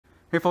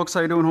Hey folks,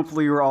 how you doing?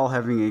 Hopefully you're all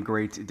having a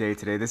great day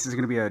today. This is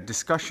going to be a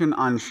discussion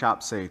on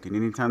shop safety. And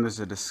anytime there's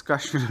a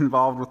discussion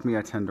involved with me,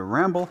 I tend to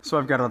ramble. So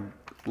I've got a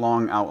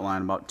long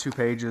outline, about 2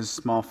 pages,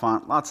 small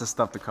font, lots of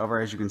stuff to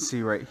cover. As you can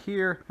see right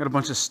here, got a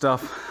bunch of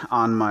stuff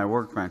on my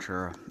workbench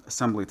or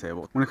assembly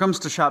table. When it comes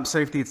to shop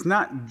safety, it's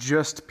not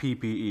just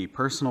PPE,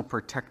 personal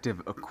protective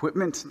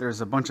equipment.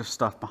 There's a bunch of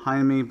stuff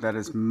behind me that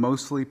is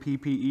mostly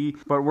PPE,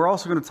 but we're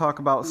also going to talk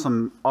about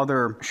some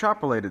other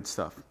shop-related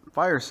stuff.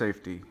 Fire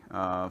safety,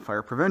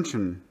 fire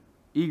prevention,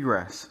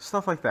 egress,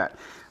 stuff like that.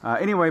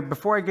 Anyway,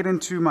 before I get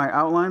into my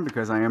outline,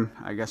 because I am,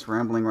 I guess,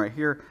 rambling right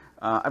here,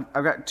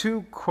 I've got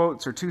 2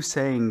 quotes or 2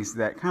 sayings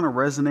that kind of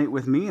resonate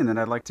with me and that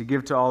I'd like to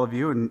give to all of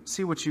you and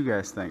see what you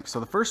guys think.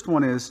 So the first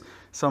one is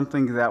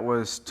something that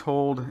was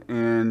told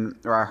in,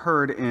 or I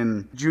heard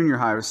in junior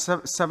high. It was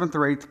 7th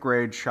or 8th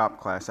grade shop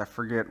class. I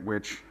forget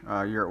which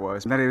year it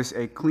was. And that is,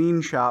 a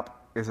clean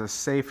shop is a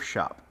safe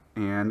shop.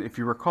 And if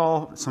you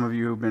recall, some of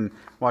you who've been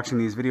watching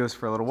these videos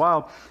for a little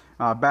while,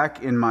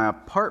 back in my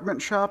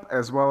apartment shop,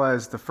 as well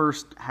as the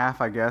first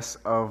half, I guess,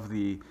 of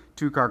the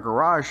 2-car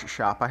garage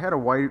shop, I had a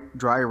white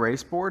dry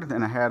erase board,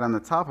 and I had on the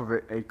top of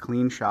it, a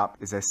clean shop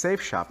is a safe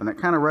shop. And that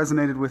kind of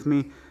resonated with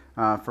me.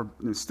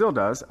 It still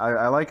does.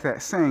 I like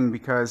that saying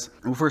because,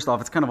 well, first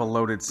off, it's kind of a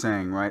loaded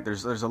saying, right?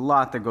 There's a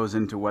lot that goes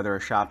into whether a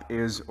shop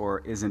is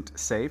or isn't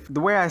safe. The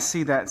way I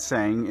see that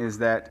saying is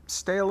that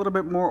stay a little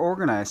bit more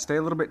organized, stay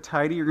a little bit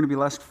tidy. You're going to be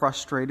less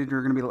frustrated.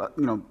 You're going to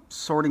be,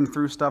 sorting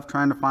through stuff,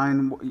 trying to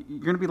find. You're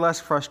going to be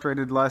less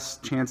frustrated, less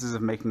chances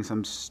of making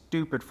some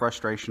stupid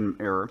frustration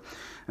error,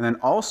 and then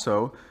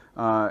also.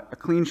 A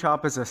clean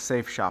shop is a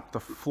safe shop. The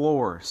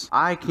floors.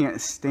 I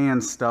can't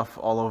stand stuff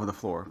all over the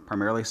floor,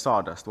 primarily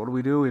sawdust.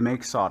 What do? We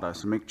make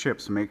sawdust, we make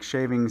chips, we make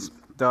shavings,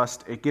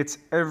 dust. It gets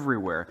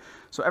everywhere.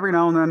 So every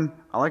now and then,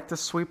 I like to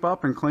sweep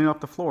up and clean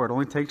up the floor. It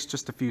only takes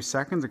just a few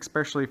seconds,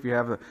 especially if you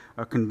have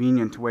a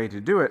convenient way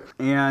to do it.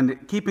 And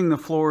keeping the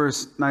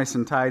floors nice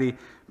and tidy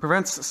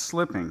prevents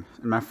slipping.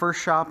 In my first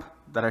shop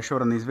that I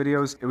showed on these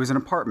videos, it was an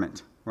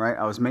apartment. Right?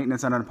 I was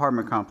maintenance on an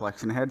apartment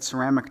complex and it had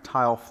ceramic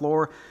tile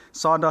floor.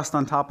 Sawdust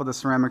on top of the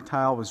ceramic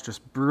tile was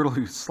just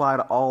brutally slide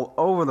all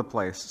over the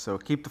place. So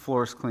keep the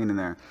floors clean in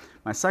there.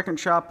 My second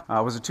shop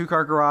was a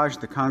 2-car garage.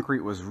 The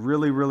concrete was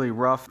really, really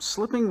rough.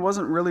 Slipping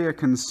wasn't really a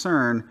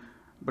concern,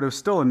 but it was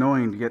still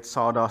annoying to get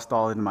sawdust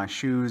all into my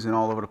shoes and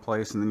all over the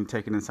place, and then you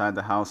take it inside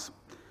the house.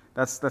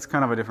 That's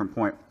kind of a different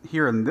point.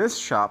 Here in this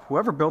shop,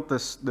 whoever built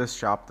this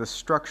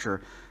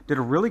structure, did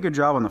a really good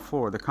job on the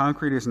floor. The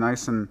concrete is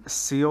nice and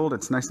sealed,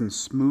 it's nice and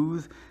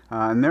smooth,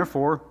 and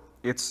therefore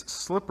it's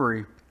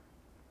slippery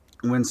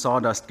when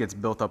sawdust gets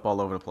built up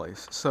all over the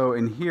place. So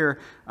in here,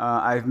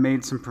 I've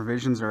made some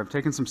provisions, or I've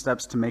taken some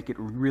steps to make it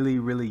really,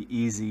 really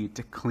easy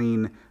to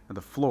clean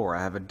the floor.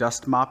 I have a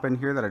dust mop in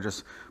here that I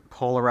just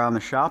pull around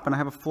the shop, and I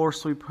have a floor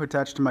sweep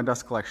attached to my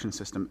dust collection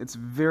system. It's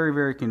very,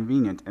 very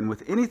convenient. And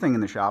with anything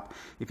in the shop,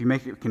 if you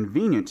make it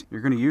convenient,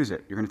 you're going to use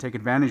it. You're going to take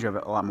advantage of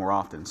it a lot more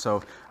often.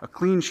 So a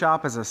clean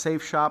shop is a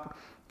safe shop,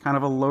 kind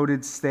of a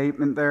loaded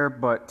statement there,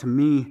 but to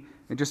me,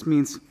 it just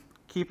means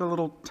keep a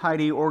little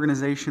tidy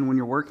organization when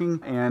you're working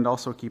and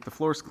also keep the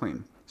floors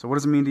clean. So what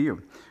does it mean to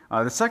you?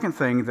 The second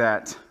thing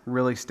that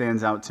really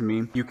stands out to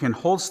me, you can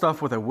hold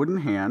stuff with a wooden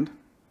hand,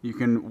 you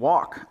can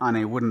walk on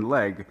a wooden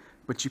leg,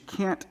 but you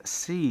can't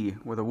see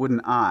with a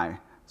wooden eye.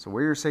 So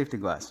wear your safety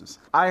glasses.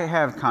 I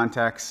have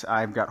contacts.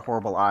 I've got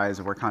horrible eyes.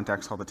 I wear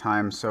contacts all the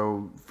time.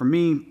 So for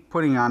me,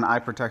 putting on eye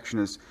protection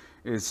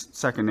is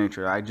second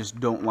nature. I just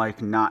don't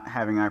like not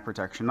having eye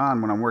protection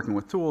on when I'm working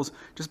with tools,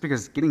 just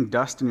because getting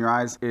dust in your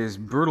eyes is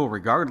brutal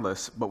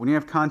regardless. But when you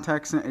have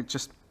contacts in it,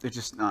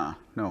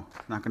 no,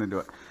 not gonna do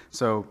it.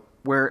 So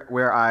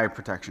wear eye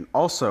protection.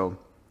 Also,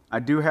 I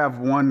do have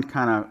one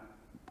kind of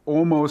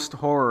almost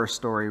horror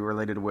story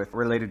related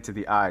to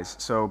the eyes.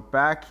 So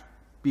back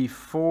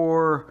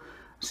before,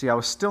 I think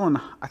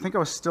I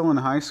was still in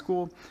high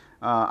school.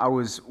 I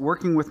was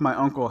working with my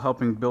uncle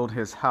helping build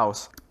his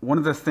house. One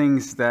of the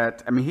things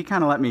that, he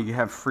kind of let me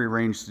have free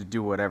range to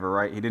do whatever,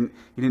 right? He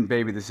didn't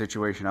baby the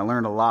situation. I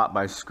learned a lot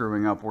by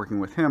screwing up working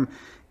with him.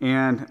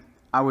 And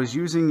I was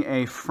using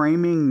a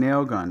framing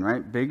nail gun,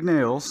 right? Big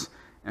nails,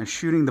 and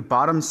shooting the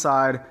bottom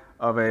side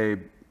of a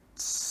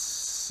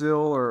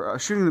sill, or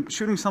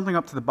shooting something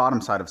up to the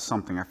bottom side of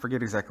something. I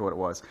forget exactly what it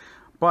was.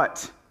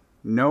 But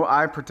no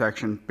eye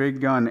protection,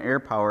 big gun, air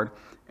powered.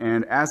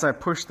 And as I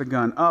pushed the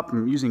gun up,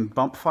 I'm using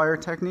bump fire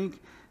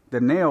technique, the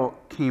nail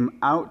came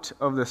out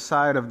of the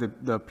side of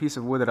the piece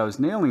of wood that I was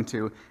nailing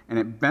to, and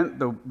it bent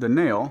the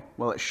nail.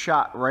 Well, it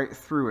shot right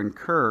through and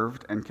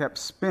curved and kept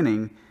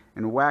spinning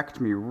and whacked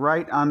me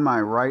right on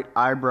my right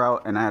eyebrow,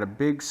 and I had a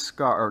big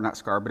scar, or not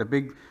scar, but a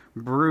big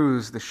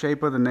bruise, the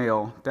shape of the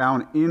nail,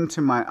 down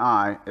into my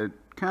eye. It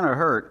kind of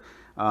hurt,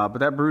 but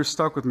that bruise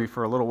stuck with me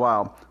for a little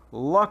while.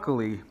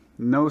 Luckily,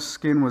 no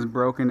skin was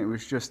broken. It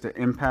was just an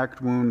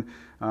impact wound,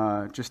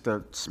 just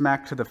a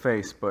smack to the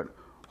face, but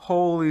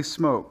holy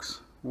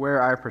smokes,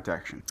 wear eye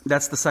protection.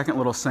 That's the second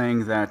little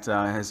saying that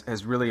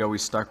has really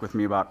always stuck with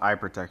me about eye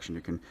protection.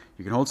 You can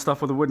hold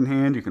stuff with a wooden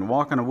hand, you can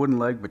walk on a wooden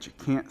leg, but you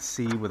can't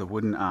see with a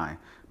wooden eye.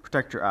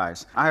 protect your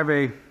eyes. I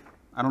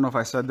don't know if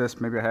I said this,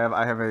 maybe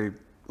I have a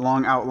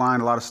long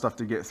outline, a lot of stuff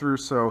to get through.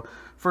 So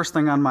first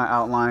thing on my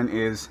outline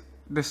is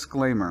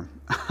disclaimer.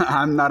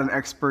 I'm not an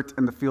expert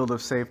in the field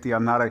of safety.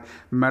 I'm not a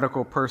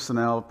medical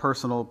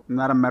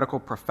not a medical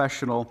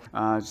professional.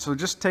 So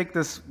just take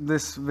this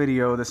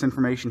video, this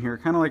information here,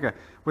 kind of like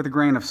with a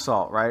grain of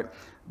salt, right?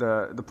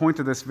 The point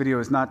of this video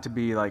is not to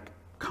be like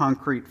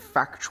concrete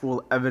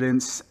factual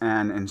evidence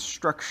and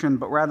instruction,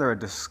 but rather a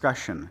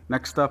discussion.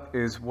 Next up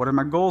is, what are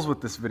my goals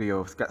with this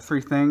video? It's got three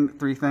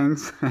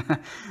things.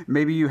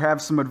 Maybe you have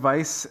some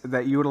advice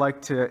that you would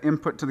like to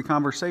input to the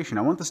conversation.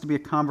 I want this to be a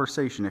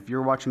conversation. If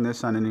you're watching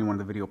this on any one of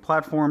the video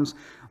platforms,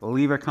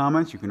 leave a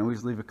comment. You can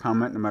always leave a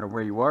comment no matter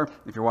where you are.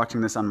 If you're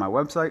watching this on my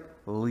website,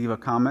 leave a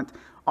comment.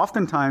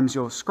 Oftentimes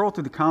you'll scroll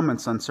through the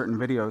comments on certain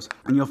videos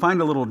and you'll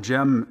find a little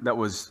gem that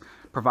was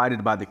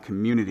provided by the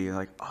community.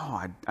 Like,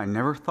 oh, I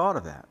never thought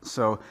of that.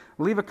 So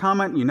leave a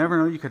comment. You never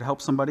know, you could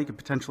help somebody, could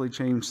potentially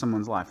change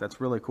someone's life. That's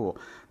really cool.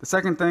 The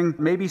second thing,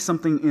 maybe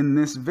something in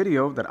this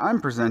video that I'm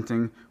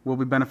presenting will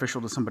be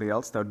beneficial to somebody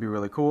else. That would be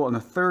really cool. And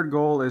the third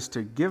goal is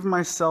to give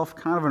myself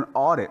kind of an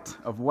audit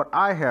of what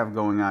I have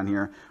going on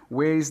here,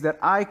 ways that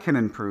I can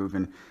improve.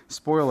 And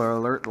spoiler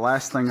alert, the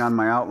last thing on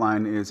my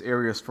outline is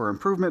areas for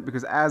improvement,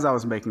 because as I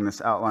was making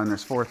this outline,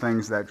 there's 4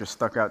 things that just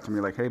stuck out to me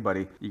like, hey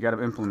buddy, you got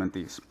to implement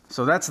these.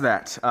 So that's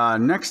that.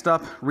 Next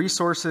up,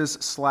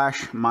 resources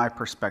 / my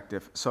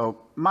perspective. So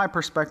my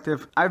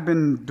perspective, I've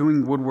been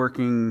doing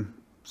woodworking,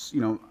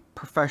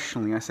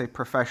 professionally. I say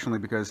professionally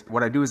because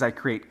what I do is I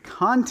create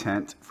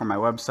content for my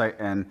website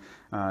and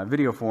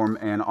video form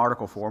and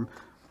article form,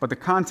 but the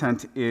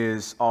content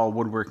is all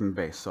woodworking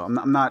based. So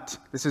I'm not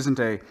this isn't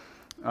a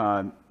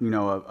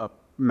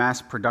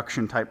mass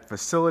production type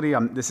facility.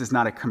 This is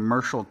not a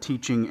commercial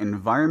teaching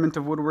environment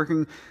of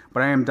woodworking,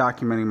 but I am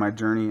documenting my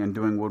journey and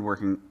doing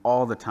woodworking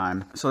all the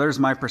time. So there's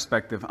my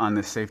perspective on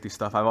this safety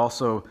stuff. I've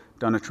also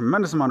done a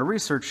tremendous amount of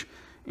research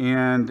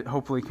and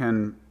hopefully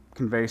can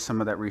convey some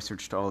of that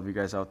research to all of you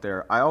guys out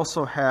there. I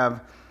also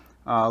have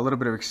a little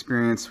bit of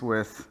experience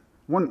with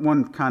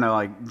one kind of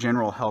like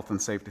general health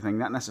and safety thing,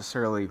 not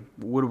necessarily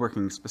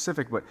woodworking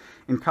specific, but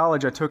in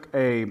college I took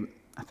I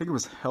think it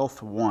was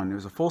Health 1. It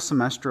was a full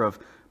semester of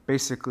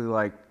basically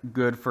like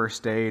good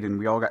first aid, and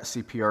we all got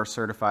CPR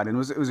certified, and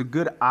it was a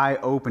good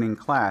eye-opening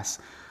class.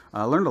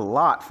 I learned a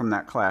lot from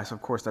that class.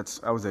 Of course, that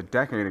was a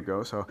decade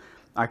ago, so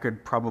I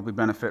could probably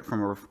benefit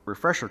from a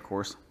refresher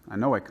course. I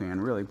know I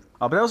can, really.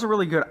 But that was a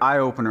really good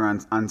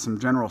eye-opener on some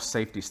general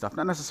safety stuff,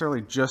 not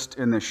necessarily just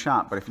in this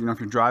shop, but if you're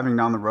driving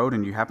down the road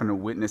and you happen to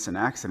witness an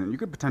accident, you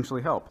could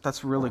potentially help.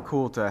 That's really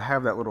cool to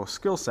have that little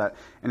skill set,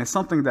 and it's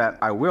something that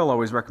I will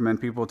always recommend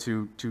people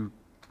to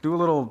do a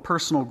little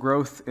personal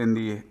growth in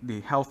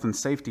the health and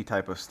safety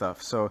type of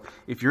stuff. So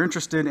if you're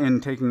interested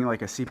in taking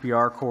like a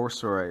CPR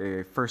course or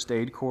a first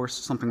aid course,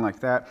 something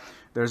like that,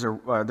 there's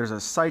a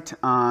site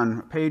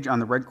page on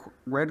the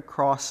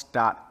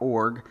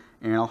redcross.org,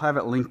 and I'll have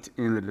it linked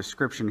in the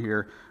description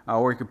here,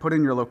 or you can put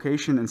in your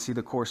location and see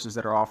the courses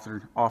that are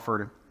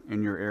offered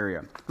in your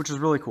area, which is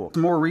really cool.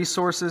 Some more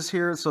resources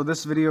here. So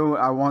this video,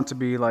 I want to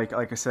be like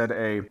I said,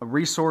 a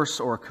resource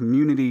or a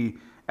community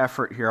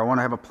effort here. I want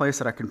to have a place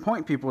that I can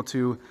point people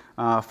to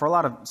for a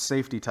lot of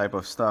safety type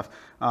of stuff,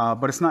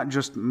 but it's not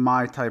just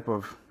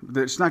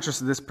it's not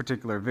just this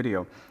particular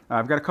video.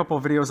 I've got a couple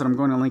of videos that I'm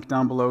going to link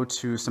down below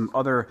to some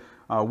other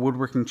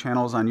woodworking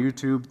channels on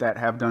YouTube that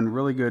have done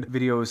really good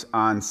videos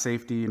on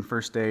safety and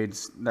first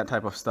aids, that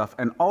type of stuff.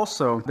 And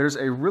also there's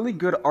a really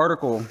good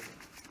article.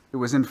 It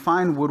was in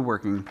Fine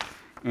Woodworking,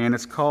 and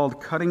it's called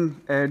Cutting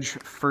Edge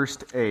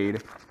First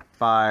Aid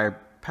by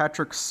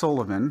Patrick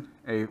Sullivan,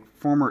 a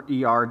former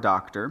ER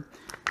doctor.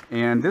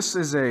 And this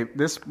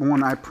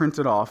one I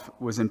printed off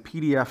was in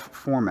PDF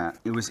format.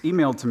 It was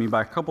emailed to me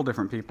by a couple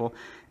different people,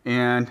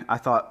 and I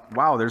thought,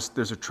 wow,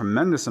 there's a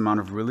tremendous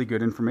amount of really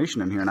good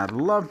information in here, and I'd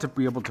love to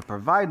be able to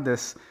provide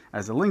this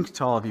as a link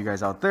to all of you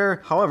guys out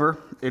there. However,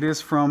 it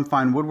is from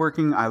Fine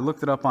Woodworking. I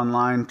looked it up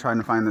online trying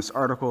to find this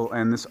article,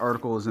 and this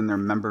article is in their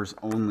members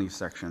only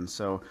section.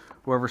 So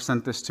whoever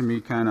sent this to me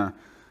kind of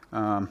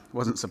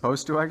wasn't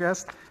supposed to, I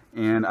guess.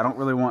 And I don't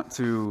really want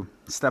to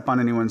step on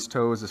anyone's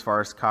toes as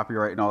far as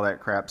copyright and all that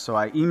crap. So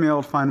I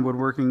emailed Fine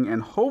Woodworking,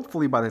 and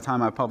hopefully by the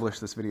time I publish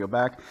this video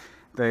back,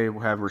 they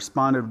have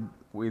responded,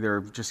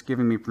 either just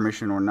giving me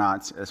permission or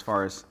not, as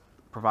far as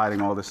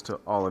providing all this to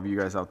all of you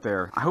guys out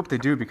there. I hope they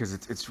do, because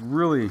it's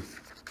really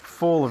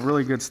full of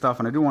really good stuff.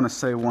 And I do want to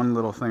say one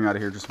little thing out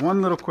of here, just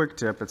one little quick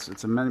tip.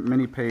 It's a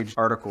many page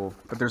article,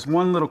 but there's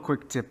one little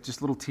quick tip,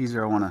 just a little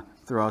teaser I want to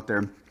throw out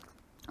there.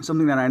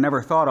 Something that I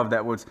never thought of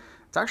that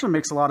it actually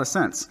makes a lot of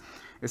sense.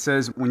 It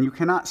says, when you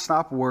cannot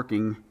stop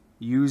working,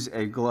 use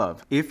a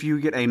glove. If you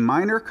get a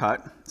minor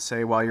cut,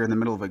 say while you're in the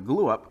middle of a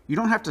glue up, you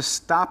don't have to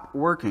stop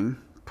working.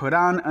 Put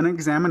on an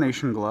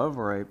examination glove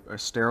or a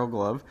sterile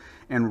glove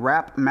and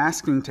wrap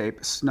masking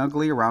tape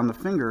snugly around the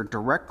finger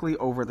directly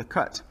over the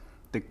cut.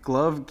 The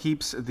glove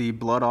keeps the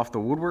blood off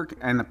the woodwork,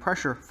 and the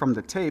pressure from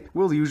the tape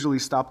will usually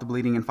stop the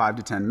bleeding in 5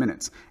 to 10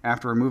 minutes.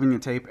 After removing the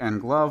tape and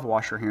glove,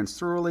 wash your hands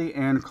thoroughly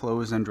and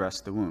close and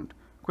dress the wound.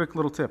 quick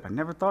little tip. I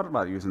never thought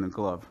about using the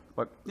glove,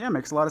 but yeah, it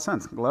makes a lot of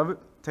sense. Glove it,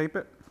 tape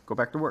it, go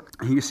back to work.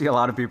 You see a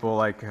lot of people,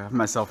 like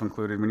myself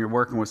included, when you're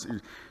working with, you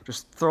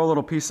just throw a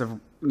little piece of,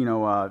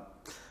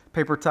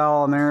 paper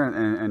towel in there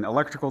and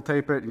electrical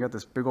tape it. You got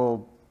this big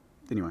old,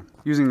 anyway,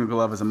 using a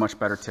glove is a much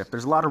better tip.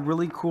 There's a lot of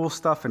really cool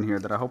stuff in here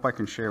that I hope I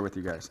can share with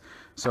you guys.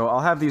 So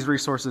I'll have these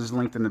resources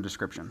linked in the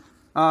description.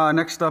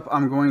 Next up,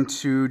 I'm going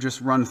to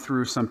just run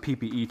through some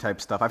PPE type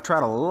stuff. I've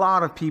tried a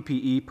lot of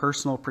PPE,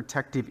 personal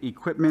protective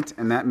equipment,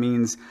 and that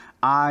means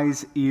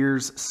eyes,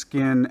 ears,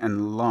 skin,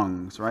 and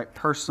lungs, right?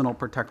 Personal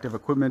protective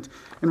equipment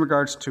in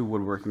regards to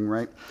woodworking,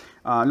 right?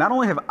 Not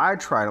only have I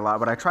tried a lot,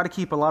 but I try to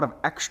keep a lot of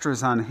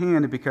extras on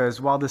hand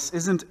because while this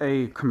isn't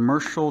a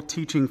commercial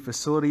teaching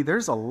facility,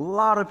 there's a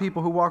lot of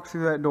people who walk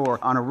through that door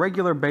on a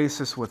regular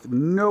basis with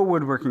no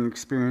woodworking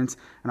experience,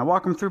 and I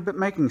walk them through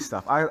making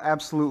stuff. I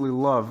absolutely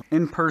love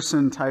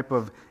in-person type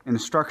of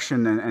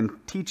instruction and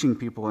teaching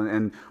people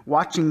and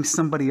watching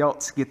somebody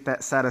else get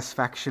that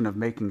satisfaction of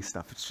making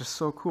stuff. It's just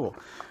so cool.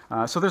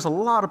 So there's a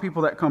lot of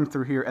people that come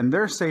through here, and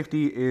their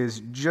safety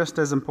is just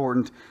as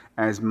important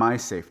as my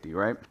safety,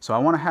 right? So I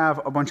want to have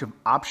a bunch of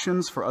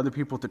options for other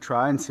people to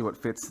try and see what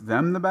fits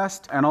them the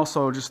best. And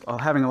also just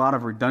having a lot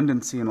of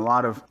redundancy and a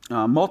lot of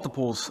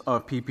multiples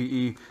of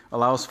PPE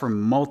allows for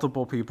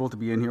multiple people to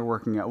be in here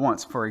working at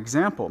once. For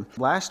example,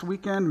 last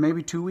weekend,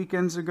 maybe 2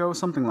 weekends ago,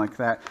 something like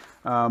that,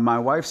 my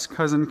wife's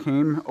cousin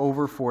came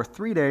over for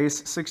 3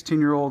 days,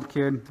 16-year-old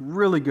kid,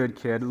 really good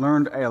kid,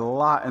 learned a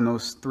lot in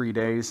those 3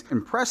 days,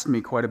 impressed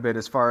me quite a bit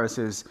as far as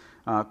his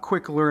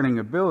quick learning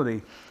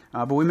ability.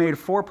 But we made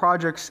 4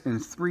 projects in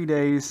 3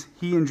 days.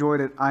 He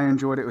enjoyed it, I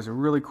enjoyed it. It was a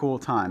really cool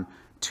time.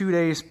 2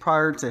 days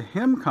prior to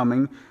him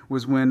coming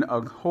was when a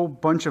whole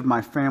bunch of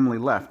my family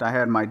left. I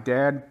had my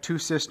dad, 2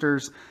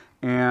 sisters,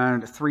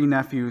 and 3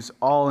 nephews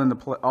all in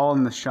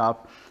the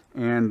shop,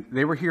 and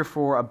they were here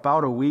for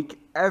about a week.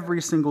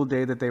 Every single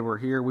day that they were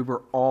here, we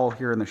were all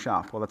here in the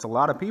shop. Well, that's a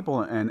lot of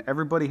people, and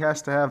everybody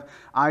has to have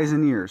eyes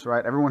and ears,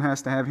 right? Everyone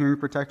has to have hearing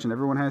protection.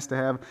 Everyone has to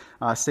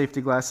have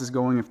safety glasses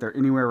going if they're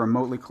anywhere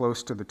remotely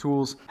close to the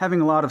tools.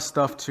 Having a lot of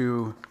stuff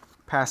to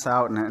pass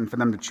out and for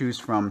them to choose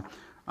from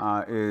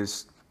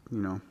is,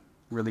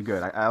 really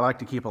good. I like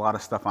to keep a lot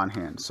of stuff on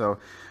hand. So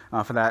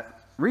for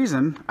that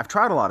reason, I've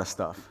tried a lot of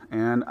stuff,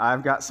 and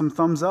I've got some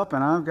thumbs up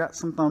and I've got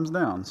some thumbs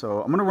down.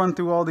 So I'm going to run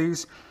through all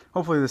these.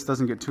 Hopefully this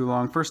doesn't get too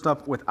long. First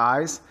up with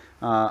eyes,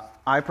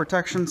 eye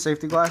protection,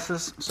 safety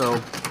glasses. So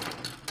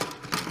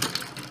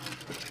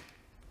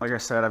like I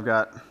said, I've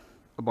got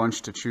a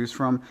bunch to choose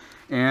from.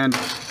 And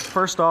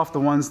first off, the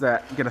ones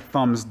that get a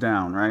thumbs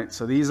down, right?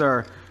 So these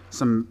are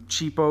some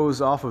cheapos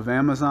off of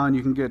Amazon.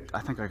 You can get, I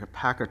think, like a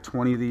pack of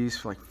 20 of these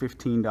for like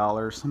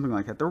 $15, something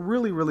like that. They're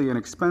really, really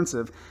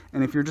inexpensive.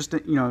 And if you're just,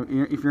 if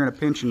you're in a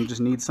pinch and you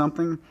just need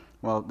something,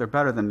 well, they're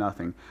better than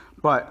nothing.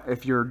 But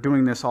if you're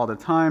doing this all the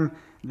time,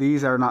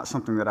 these are not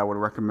something that I would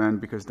recommend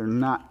because they're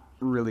not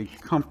really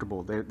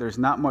comfortable. There's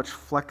not much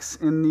flex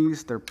in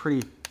these. They're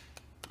pretty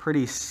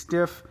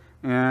stiff,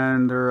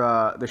 and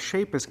the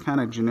shape is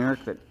kind of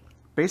generic that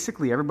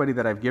basically everybody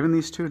that I've given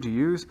these to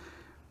use,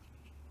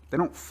 they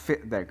don't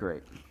fit that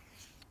great.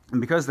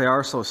 And because they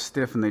are so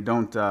stiff and they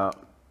don't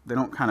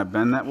kind of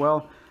bend that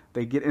well,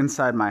 they get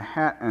inside my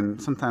hat,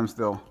 and sometimes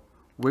they'll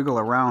wiggle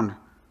around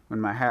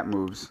when my hat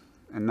moves,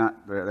 and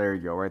there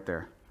you go, right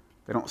there.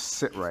 They don't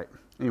sit right.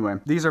 Anyway,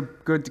 these are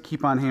good to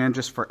keep on hand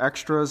just for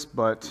extras,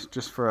 but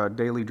just for a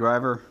daily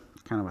driver,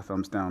 kind of a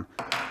thumbs down.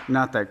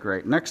 Not that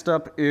great. Next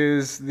up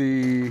is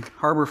the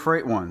Harbor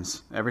Freight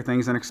ones.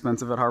 Everything's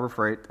inexpensive at Harbor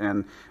Freight,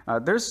 and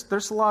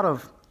there's a lot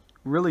of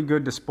really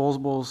good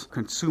disposables,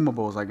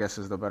 consumables, I guess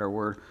is the better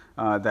word,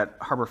 that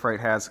Harbor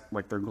Freight has,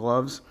 like their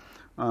gloves.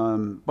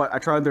 But I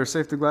tried their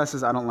safety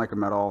glasses. I don't like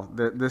them at all.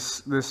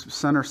 This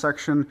center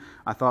section,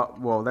 I thought,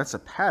 well, that's a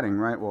padding,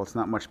 right? Well, it's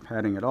not much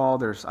padding at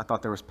all. I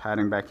thought there was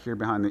padding back here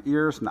behind the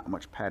ears, not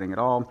much padding at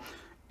all.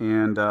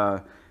 And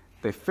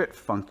they fit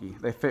funky.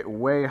 They fit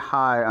way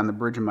high on the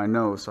bridge of my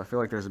nose, so I feel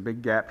like there's a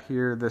big gap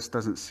here. This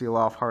doesn't seal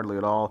off hardly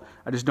at all.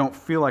 I just don't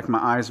feel like my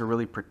eyes are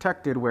really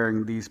protected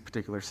wearing these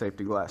particular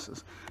safety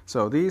glasses.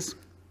 So these,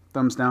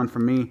 thumbs down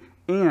from me,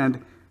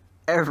 and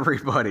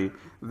everybody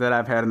that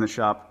I've had in the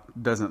shop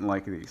doesn't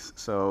like these.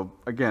 So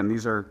again,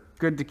 these are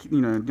good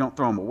to, don't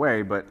throw them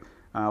away, but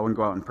I wouldn't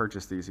go out and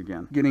purchase these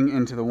again. Getting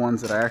into the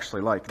ones that I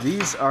actually like.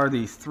 These are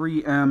the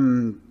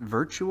 3M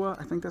Virtua,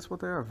 I think that's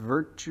what they are.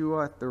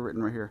 Virtua, they're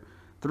written right here.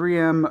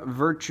 3M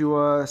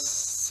Virtua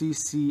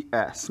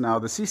CCS. Now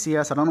the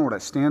CCS, I don't know what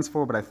it stands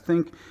for, but I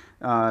think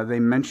they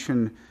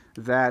mention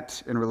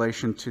that in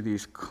relation to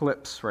these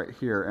clips right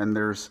here. And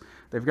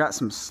they've got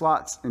some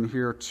slots in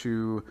here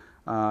to,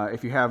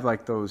 if you have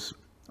like those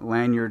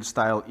lanyard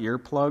style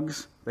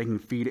earplugs, they can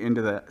feed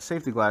into the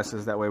safety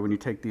glasses. That way when you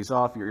take these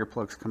off, your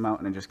earplugs come out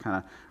and it just kind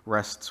of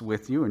rests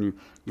with you, and you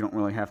don't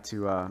really have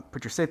to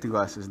put your safety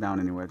glasses down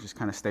anywhere. It just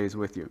kind of stays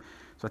with you.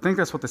 So I think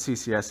that's what the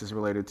CCS is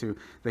related to.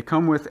 They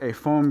come with a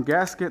foam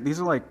gasket. These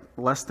are like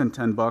less than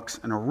 10 bucks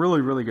and are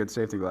really, really good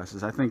safety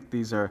glasses. I think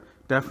these are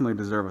definitely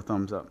deserve a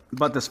thumbs up.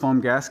 But this foam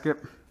gasket,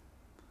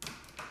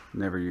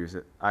 Never use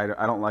it. I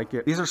don't like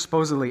it. These are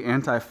supposedly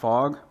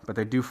anti-fog, but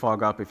they do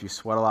fog up if you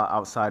sweat a lot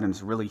outside and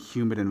it's a really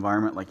humid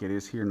environment like it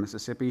is here in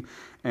Mississippi.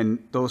 And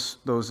those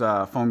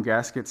foam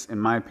gaskets, in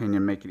my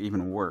opinion, make it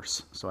even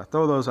worse. So I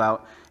throw those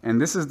out.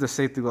 And this is the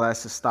safety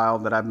glasses style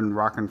that I've been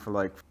rocking for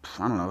like,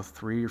 I don't know,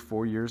 3 or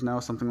 4 years now,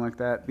 something like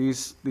that.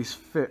 These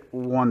fit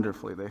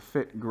wonderfully. They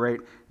fit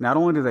great. Not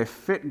only do they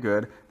fit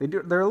good,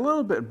 they're a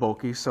little bit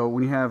bulky. So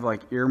when you have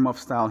like earmuff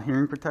style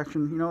hearing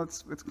protection, you know,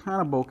 it's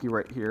kind of bulky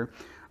right here.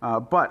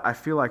 But I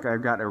feel like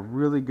I've got a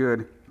really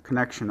good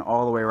connection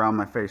all the way around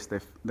my face.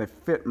 They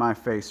fit my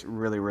face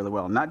really, really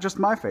well. Not just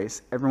my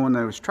face. Everyone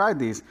that has tried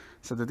these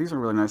said that these are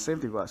really nice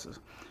safety glasses.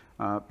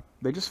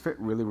 They just fit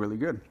really, really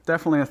good.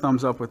 Definitely a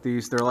thumbs up with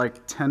these. They're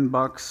like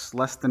 $10,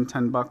 less than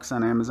 $10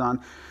 on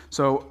Amazon.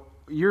 So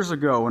years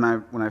ago when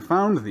I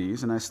found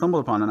these and I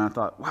stumbled upon them, and I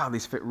thought, wow,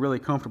 these fit really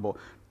comfortable.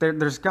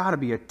 There's got to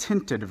be a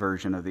tinted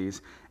version of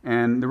these.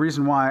 And the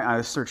reason why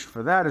I searched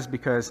for that is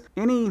because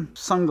any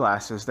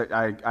sunglasses that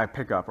I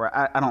pick up, or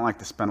I don't like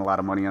to spend a lot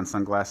of money on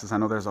sunglasses. I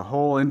know there's a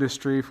whole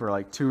industry for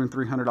like $200 and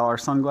 $300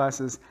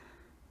 sunglasses.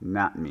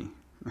 Not me.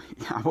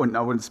 I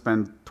wouldn't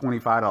spend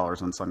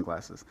 $25 on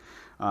sunglasses.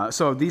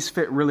 So these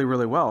fit really,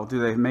 really well. Do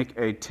they make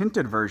a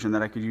tinted version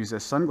that I could use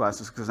as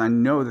sunglasses? Because I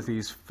know that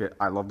these fit.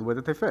 I love the way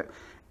that they fit.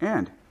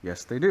 And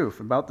yes, they do.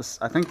 For about this,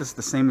 I think this is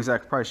the same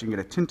exact price. You can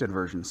get a tinted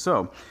version.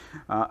 So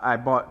I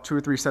bought 2 or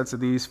 3 sets of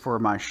these for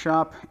my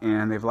shop,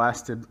 and they've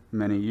lasted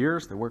many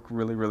years. They work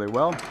really, really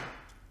well.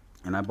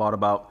 And I bought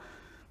about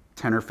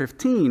 10 or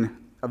 15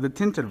 of the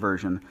tinted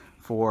version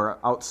for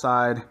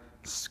outside,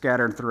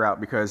 scattered throughout,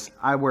 because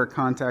I wear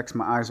contacts.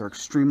 My eyes are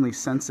extremely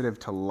sensitive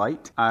to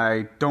light.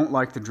 I don't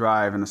like to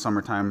drive in the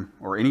summertime,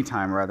 or any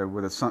time rather,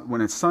 when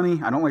it's sunny.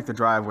 I don't like to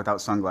drive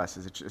without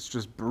sunglasses. It's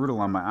just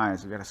brutal on my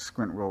eyes. You got to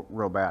squint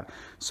real bad.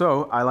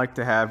 So I like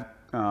to have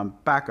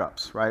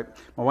backups, right?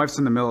 My wife's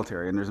in the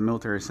military, and there's a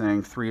military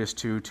saying 3 is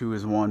 2, 2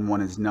 is 1,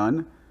 1 is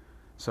none.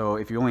 So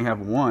if you only have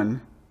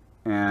one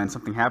and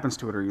something happens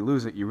to it or you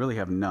lose it, you really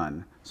have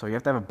none. So you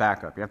have to have a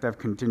backup. You have to have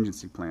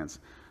contingency plans.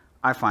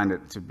 I find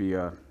it to be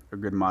a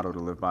good motto to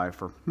live by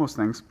for most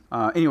things.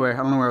 Anyway, I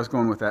don't know where I was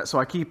going with that. So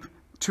I keep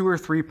 2 or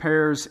 3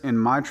 pairs in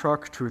my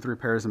truck, 2 or 3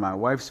 pairs in my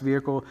wife's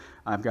vehicle.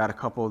 I've got a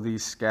couple of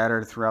these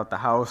scattered throughout the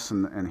house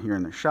and here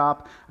in the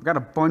shop. I've got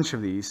a bunch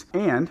of these,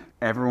 and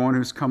everyone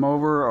who's come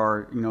over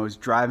or, you know, is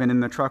driving in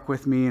the truck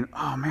with me and,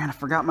 oh man, I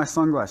forgot my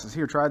sunglasses.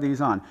 Here, try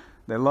these on.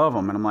 They love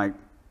them, and I'm like,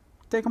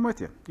 take them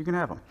with you. You can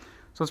have them.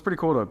 So it's pretty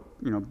cool to,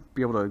 you know,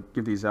 be able to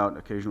give these out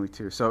occasionally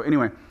too. So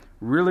anyway,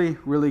 really,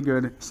 really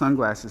good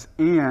sunglasses,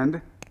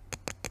 and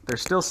they're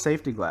still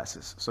safety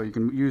glasses. So you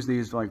can use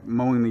these like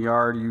mowing the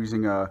yard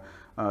using a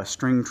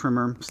string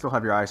trimmer, still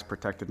have your eyes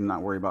protected and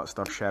not worry about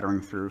stuff shattering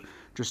through.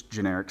 Just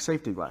generic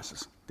safety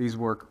glasses. These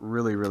work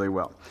really, really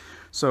well.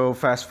 So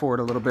fast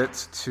forward a little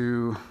bit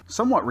to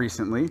somewhat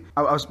recently.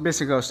 I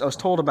was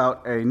told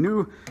about a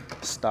new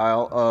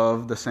style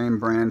of the same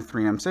brand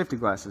 3M safety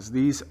glasses.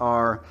 These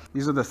are the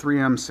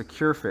 3M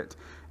Secure Fit,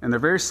 and they're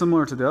very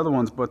similar to the other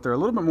ones, but they're a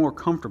little bit more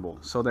comfortable.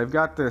 So they've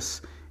got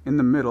this in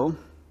the middle.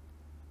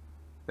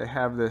 They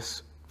have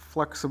this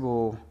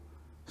flexible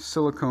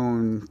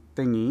silicone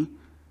thingy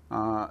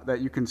that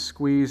you can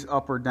squeeze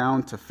up or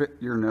down to fit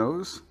your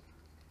nose,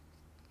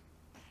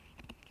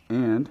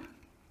 and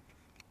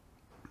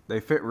they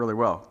fit really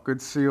well.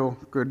 Good seal,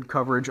 good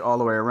coverage all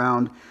the way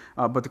around.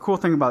 But the cool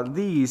thing about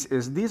these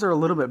is these are a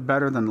little bit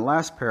better than the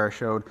last pair I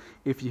showed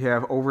if you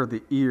have over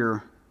the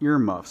ear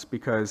muffs,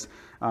 because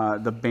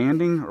the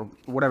banding, or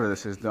whatever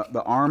this is,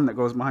 the arm that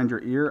goes behind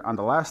your ear on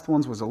the last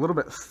ones was a little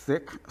bit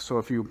thick. So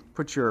if you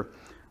put your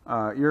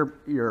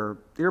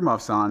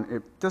earmuffs on,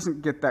 it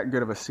doesn't get that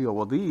good of a seal.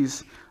 Well,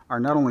 these are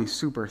not only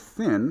super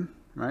thin,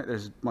 right?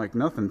 There's like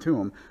nothing to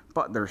them,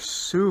 but they're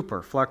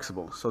super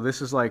flexible. So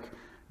this is like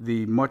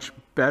the much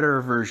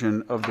better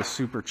version of the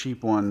super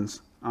cheap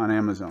ones on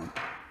Amazon.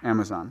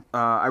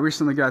 I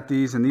recently got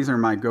these, and these are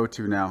my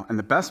go-to now. And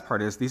the best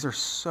part is these are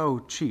so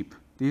cheap.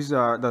 These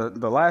are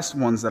the last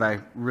ones that I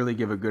really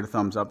give a good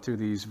thumbs up to,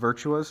 these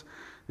Virtuas.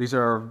 These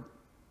are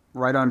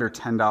right under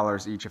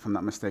 $10 each, if I'm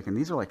not mistaken.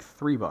 These are like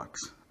 $3.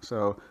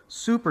 So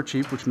super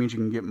cheap, which means you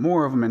can get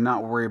more of them and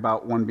not worry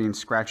about one being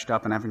scratched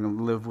up and having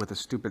to live with a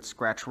stupid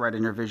scratch right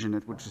in your vision,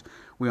 which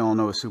we all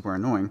know is super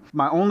annoying.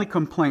 My only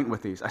complaint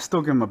with these, I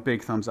still give them a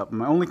big thumbs up.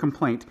 My only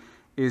complaint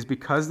is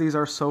because these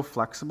are so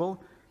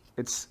flexible,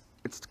 it's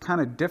kind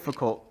of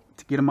difficult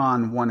to get them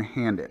on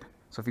one-handed.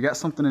 So if you got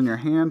something in your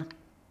hand,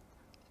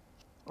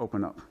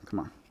 open up, come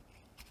on.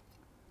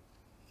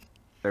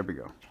 There we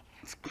go.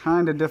 It's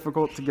kind of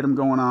difficult to get them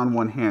going on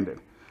one-handed,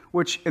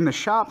 which in the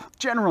shop,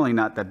 generally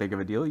not that big of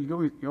a deal.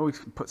 You always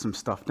put some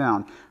stuff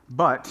down.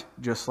 But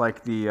just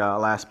like the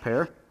last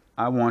pair,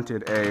 I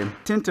wanted a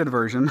tinted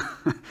version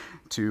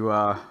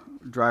to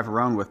drive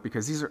around with,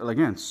 because these are,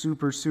 again,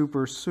 super,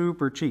 super,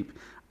 super cheap.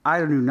 I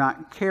do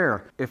not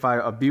care if I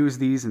abuse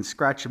these and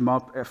scratch them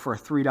up for a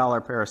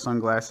 $3 pair of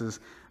sunglasses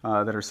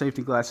that are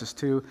safety glasses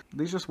too.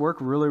 These just work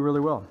really, really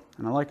well,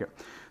 and I like it.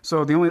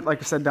 So the only, like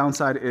I said,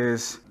 downside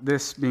is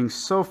this being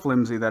so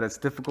flimsy that it's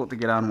difficult to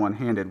get on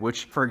one-handed,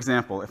 which, for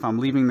example, if I'm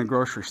leaving the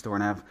grocery store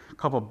and I have a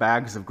couple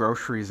bags of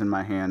groceries in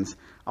my hands,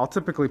 I'll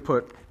typically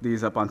put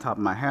these up on top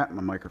of my hat.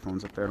 My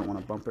microphone's up there, I don't want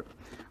to bump it.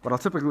 But I'll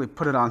typically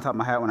put it on top of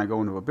my hat when I go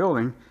into a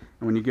building,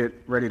 and when you get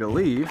ready to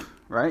leave,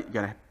 right, you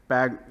got to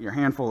bag your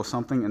handful of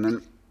something, and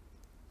then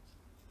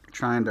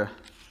trying to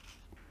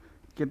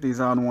get these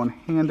on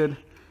one-handed.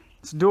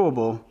 It's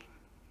doable,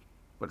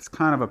 but it's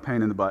kind of a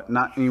pain in the butt.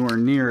 Not anywhere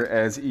near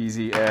as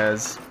easy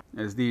as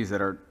these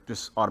that are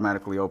just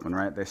automatically open,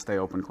 right? They stay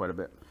open quite a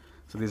bit.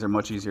 So these are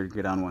much easier to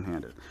get on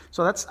one-handed.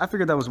 So I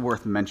figured that was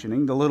worth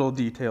mentioning, the little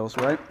details,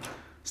 right?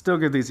 Still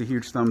give these a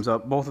huge thumbs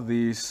up. Both of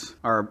these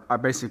are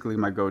basically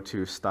my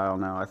go-to style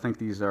now. I think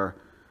these are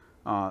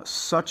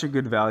such a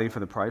good value for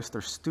the price.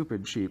 They're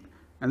stupid cheap,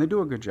 and they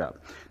do a good job.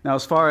 Now,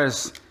 as far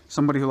as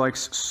somebody who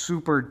likes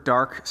super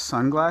dark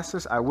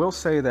sunglasses, I will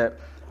say that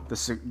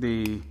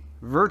the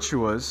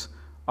Virtuas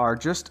are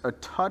just a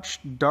touch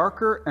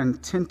darker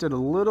and tinted a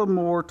little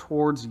more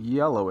towards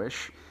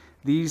yellowish.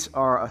 These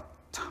are a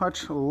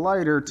touch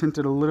lighter,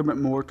 tinted a little bit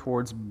more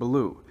towards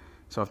blue.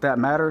 So if that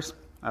matters,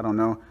 I don't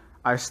know.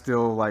 I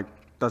still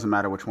doesn't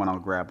matter which one I'll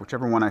grab.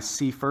 Whichever one I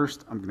see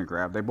first, I'm gonna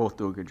grab. They both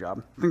do a good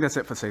job. I think that's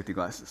it for safety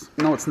glasses.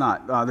 No, it's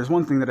not. There's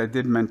one thing that I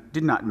did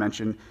not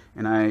mention,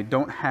 and I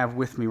don't have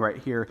with me right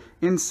here.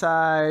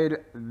 Inside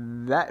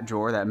that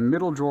drawer, that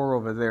middle drawer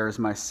over there, is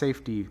my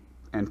safety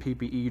and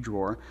PPE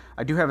drawer.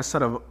 I do have a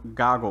set of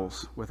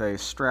goggles with a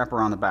strap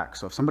around the back.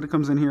 So if somebody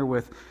comes in here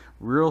with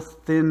real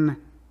thin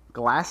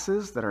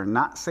glasses that are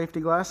not safety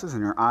glasses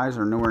and your eyes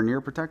are nowhere near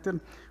protected,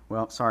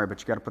 well, sorry, but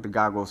you got to put the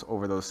goggles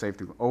over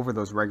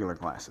those regular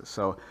glasses.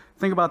 So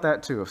think about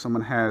that too. If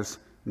someone has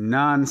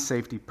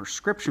non-safety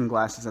prescription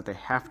glasses that they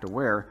have to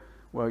wear,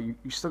 well, you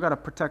still got to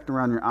protect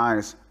around your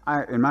eyes.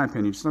 In my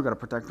opinion, you still got to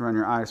protect around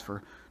your eyes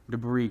for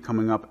debris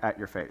coming up at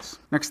your face.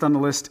 Next on the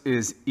list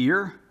is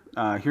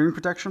hearing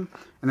protection,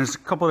 and there's a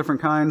couple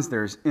different kinds.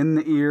 There's in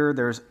the ear,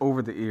 there's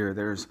over the ear,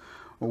 there's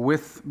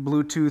with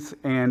Bluetooth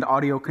and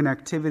audio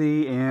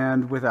connectivity,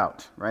 and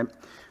without, right?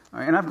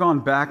 And I've gone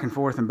back and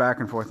forth and back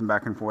and forth and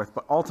back and forth,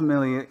 but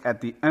ultimately,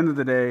 at the end of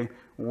the day,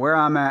 where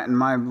I'm at in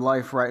my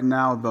life right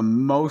now, the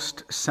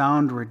most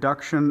sound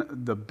reduction,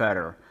 the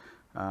better.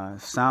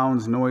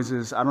 Sounds,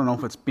 noises, I don't know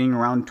if it's being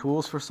around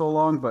tools for so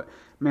long, but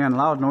man,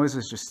 loud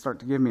noises just start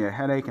to give me a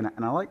headache, and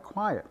I like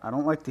quiet. I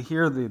don't like to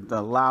hear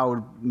the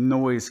loud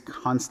noise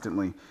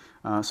constantly.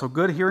 So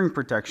good hearing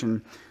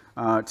protection,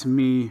 to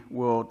me,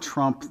 will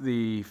trump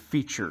the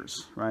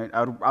features, right?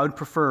 I would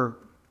prefer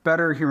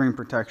better hearing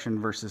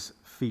protection versus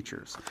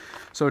features.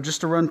 So just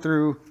to run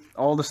through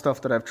all the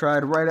stuff that I've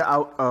tried right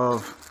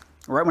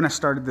when I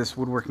started this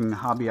woodworking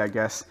hobby, I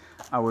guess,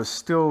 I was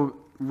still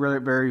really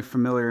very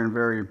familiar and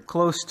very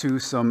close to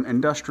some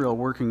industrial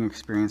working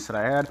experience that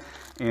I had.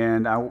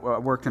 And I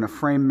worked in a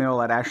frame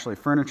mill at Ashley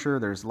Furniture.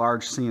 There's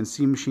large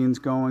CNC machines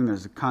going.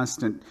 There's a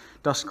constant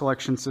dust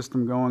collection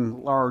system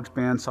going, large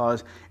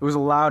bandsaws. It was a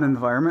loud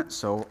environment,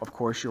 so of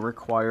course you're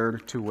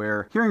required to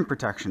wear hearing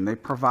protection. They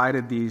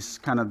provided these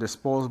kind of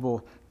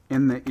disposable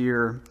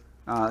in-the-ear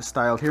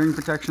style hearing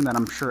protection that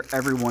I'm sure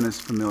everyone is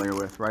familiar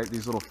with, right?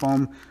 These little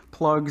foam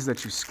plugs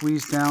that you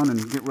squeeze down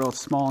and get real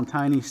small and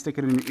tiny, stick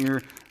it in your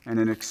ear, and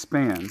it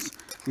expands.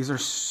 These are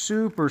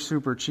super,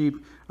 super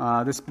cheap.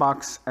 This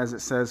box, as it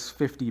says,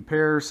 50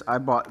 pairs. I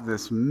bought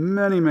this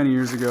many, many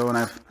years ago, and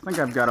I think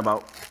I've got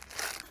about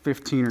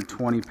 15 or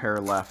 20 pair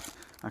left.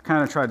 I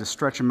kind of tried to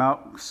stretch them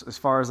out as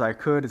far as I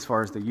could, as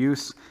far as the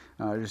use,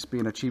 just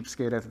being a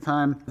cheapskate at the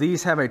time.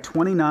 These have a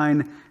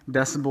 29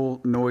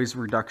 decibel noise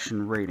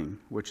reduction rating,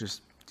 which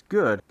is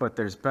good, but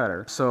there's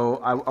better. So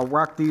I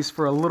rocked these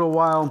for a little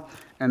while,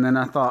 and then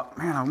I thought,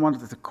 man, I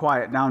wanted to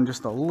quiet down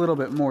just a little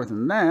bit more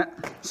than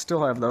that.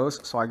 Still have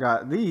those, so I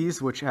got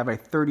these, which have a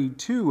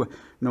 32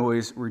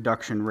 noise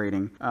reduction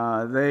rating.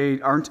 They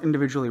aren't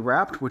individually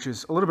wrapped, which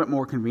is a little bit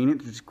more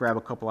convenient to just grab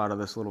a couple out of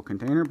this little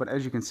container, but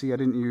as you can see, I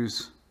didn't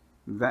use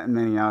that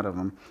many out of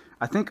them.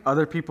 I think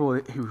other people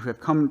who have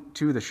come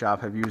to the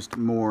shop have used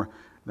more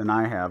than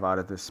I have out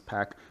of this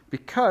pack,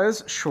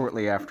 because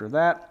shortly after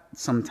that,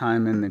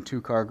 sometime in the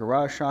two-car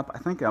garage shop, I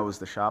think that was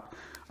the shop,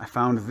 I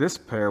found this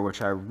pair,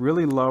 which I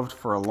really loved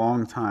for a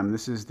long time.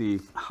 This is the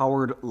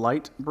Howard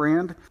Light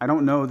brand. I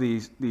don't know the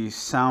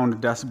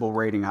sound decibel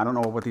rating. I don't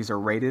know what these are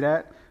rated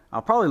at.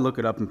 I'll probably look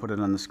it up and put it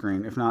on the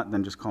screen. If not,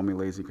 then just call me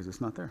lazy because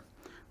it's not there.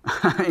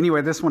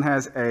 Anyway, this one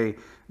has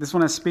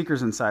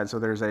speakers inside. So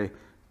there's a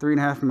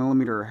 3.5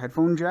 millimeter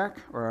headphone jack,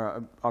 or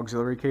a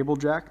auxiliary cable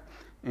jack.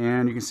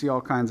 And you can see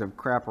all kinds of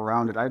crap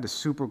around it. I had to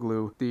super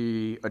glue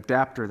the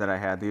adapter that I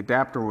had. The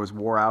adapter was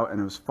wore out and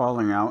it was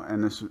falling out,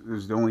 and this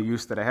was the only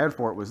use that I had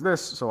for it was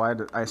this. So I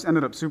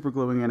ended up super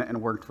gluing it, and it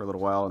worked for a little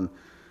while. And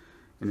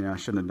yeah, I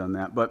shouldn't have done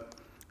that. But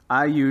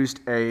I used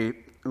a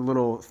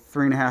little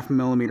 3.5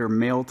 millimeter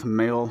male to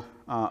male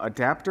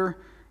adapter,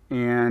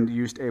 and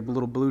used a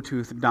little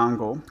Bluetooth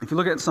dongle. If you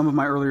look at some of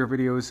my earlier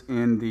videos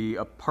in the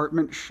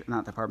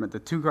the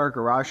two-car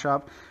garage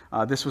shop,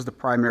 this was the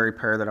primary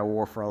pair that I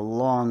wore for a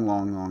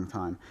long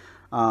time.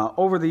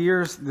 Over the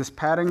years, this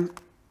padding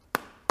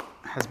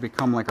has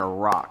become like a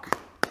rock.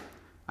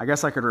 I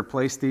guess I could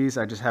replace these.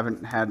 I just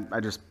haven't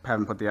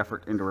put the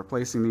effort into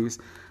replacing these.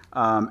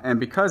 And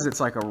because it's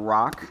like a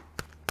rock,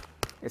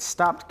 it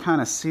stopped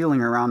kind of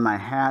sealing around my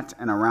hat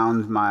and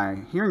around my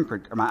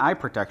my eye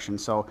protection.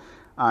 So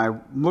I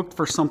looked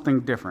for something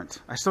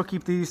different. I still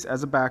keep these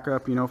as a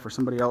backup, you know, for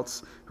somebody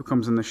else who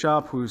comes in the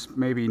shop who's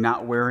maybe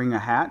not wearing a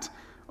hat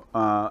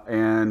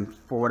and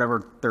for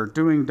whatever they're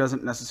doing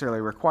doesn't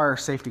necessarily require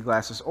safety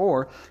glasses,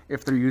 or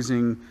if they're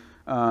using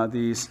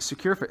these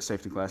secure fit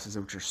safety glasses,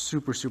 which are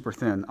super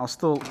thin. I'll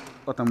still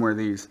let them wear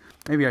these.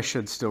 Maybe I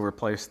should still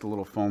replace the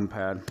little foam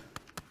pad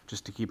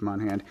just to keep them on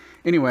hand.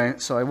 Anyway,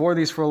 so I wore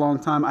these for a long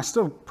time. I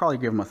still probably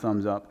give them a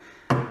thumbs up.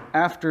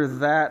 After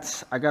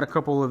that, I got a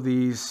couple of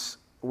these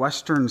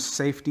Western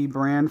Safety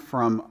brand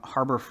from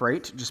Harbor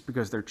Freight, just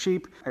because they're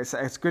cheap.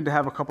 It's good to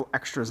have a couple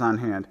extras on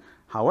hand.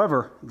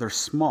 However, they're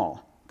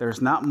small.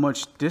 There's not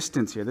much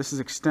distance here. This is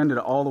extended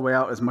all the way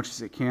out as much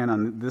as it can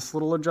on this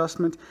little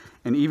adjustment.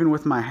 And even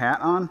with my hat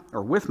on,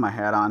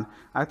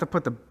 I have to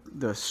put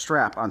the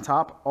strap on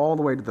top all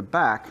the way to the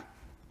back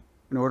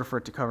in order for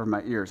it to cover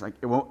my ears. Like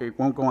it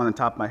won't go on the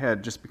top of my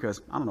head just because,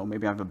 I don't know,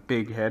 maybe I have a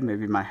big head,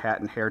 maybe my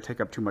hat and hair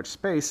take up too much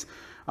space.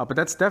 But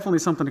that's definitely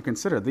something to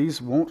consider.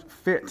 These won't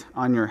fit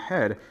on your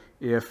head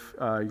if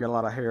you got a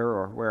lot of hair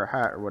or wear a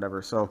hat or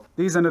whatever. So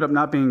these ended up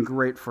not being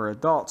great for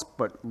adults,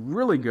 but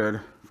really good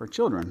for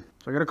children.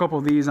 So I got a couple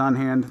of these on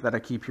hand that I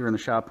keep here in the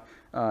shop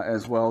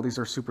as well. These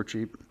are super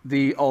cheap.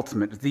 The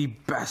ultimate, the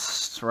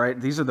best,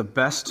 right? These are the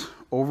best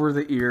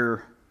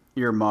over-the-ear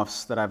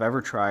earmuffs that I've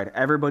ever tried.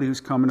 Everybody who's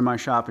come into my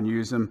shop and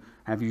used them,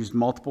 have used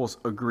multiples,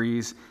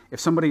 agrees. If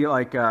somebody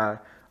like a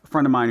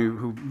friend of mine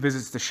who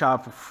visits the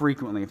shop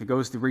frequently, if he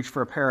goes to reach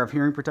for a pair of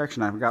hearing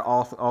protection, I've got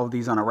all of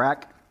these on a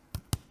rack.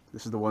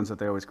 This is the ones that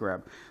they always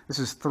grab. This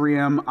is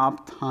 3M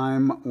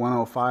Optime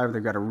 105.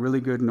 They've got a really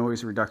good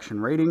noise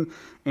reduction rating,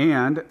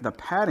 and the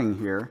padding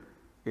here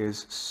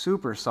is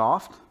super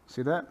soft.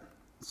 See that?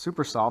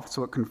 Super soft,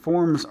 so it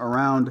conforms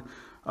around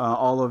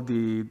all of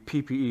the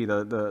PPE,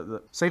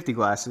 the safety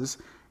glasses,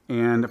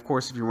 and of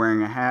course if you're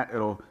wearing a hat,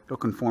 it'll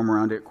conform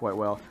around it quite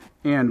well.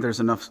 And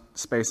there's enough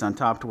space on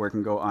top to where it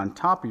can go on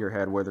top of your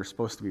head where they're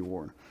supposed to be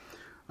worn.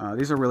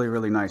 These are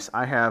really nice.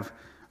 I have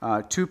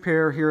 2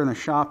 pair here in the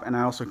shop, and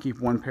I also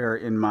keep 1 pair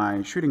in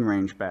my shooting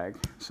range bag.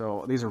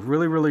 So these are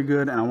really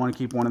good, and I want to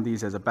keep one of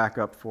these as a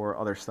backup for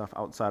other stuff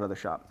outside of the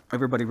shop.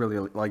 Everybody really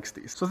likes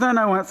these. So then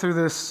I went through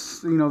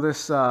this, you know,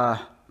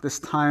 this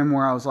time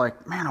where I was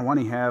like, man, I want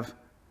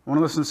to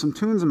listen to some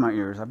tunes in my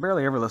ears. I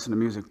barely ever listen to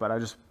music, but I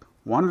just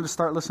wanted to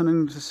start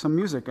listening to some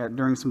music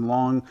during some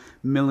long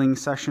milling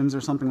sessions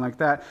or something like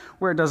that,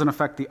 where it doesn't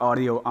affect the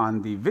audio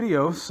on the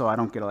video, so I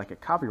don't get like a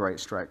copyright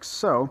strike.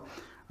 So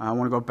I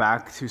want to go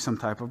back to some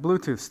type of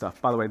Bluetooth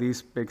stuff. By the way,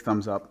 these big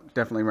thumbs up,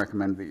 definitely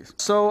recommend these.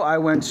 So I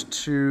went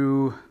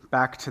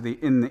back to the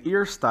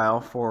in-the-ear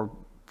style for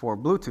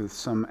Bluetooth,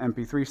 some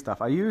MP3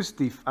 stuff. I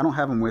don't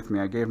have them with me,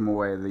 I gave them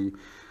away.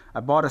 I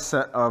bought a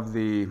set of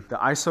the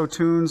ISO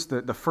tunes,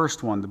 the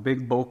first one, the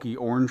big bulky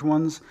orange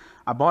ones.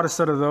 I bought a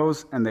set of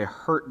those and they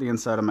hurt the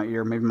inside of my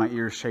ear. Maybe my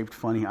ear's shaped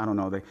funny, I don't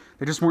know. They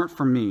just weren't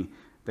for me.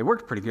 They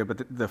worked pretty good,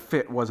 but the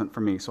fit wasn't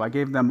for me. So I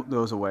gave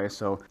those away.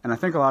 And I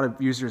think a lot of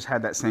users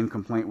had that same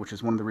complaint, which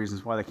is one of the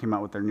reasons why they came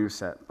out with their new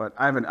set. But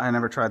I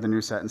never tried the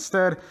new set.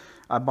 Instead,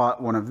 I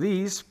bought one of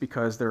these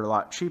because they're a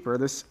lot cheaper.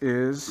 This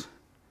is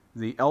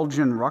the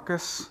Elgin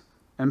Ruckus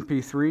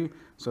MP3.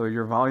 So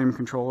your volume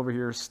control over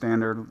here is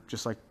standard,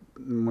 just like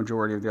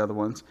majority of the other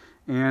ones,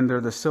 and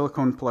they're the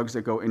silicone plugs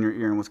that go in your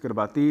ear. And what's good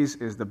about these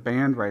is the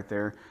band right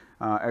there,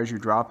 as you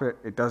drop it,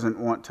 it doesn't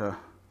want to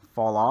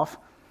fall off.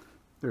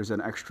 There's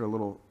an extra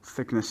little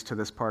thickness to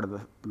this part of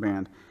the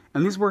band,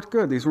 and these worked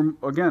good. These were,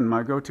 again,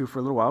 my go-to for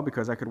a little while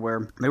because I could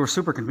wear, they were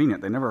super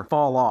convenient. They never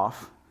fall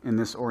off in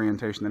this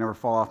orientation. They never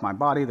fall off my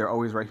body. They're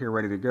always right here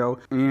ready to go,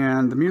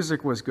 and the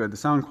music was good. The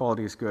sound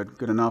quality is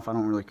good enough. I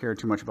don't really care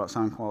too much about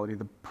sound quality.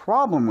 The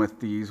problem with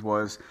these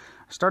was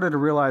I started to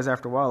realize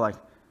after a while, like,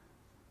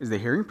 is the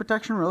hearing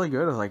protection really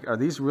good? I was like, are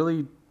these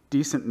really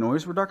decent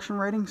noise reduction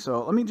rating?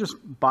 So let me just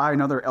buy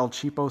another El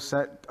Cheapo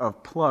set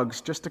of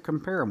plugs just to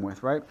compare them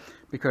with, right?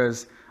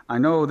 Because I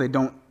know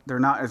they're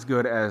not as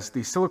good as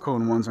the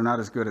silicone ones, are not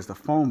as good as the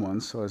foam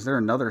ones. So is there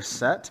another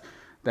set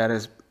that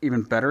is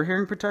even better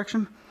hearing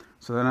protection?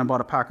 So then I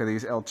bought a pack of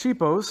these El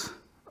Cheapos,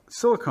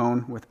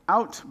 silicone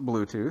without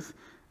Bluetooth.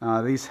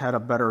 These had a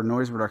better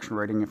noise reduction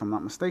rating if I'm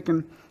not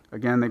mistaken.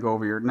 Again, they go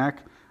over your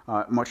neck,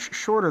 much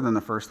shorter than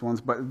the first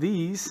ones, but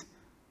these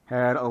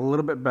had a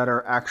little bit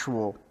better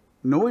actual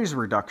noise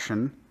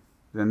reduction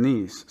than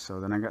these. So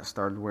then I got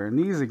started wearing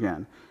these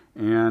again.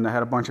 And I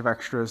had a bunch of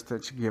extras to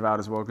give out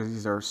as well because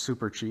these are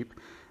super cheap.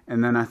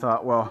 And then I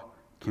thought, well,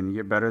 can you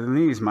get better than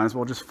these? Might as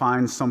well just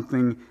find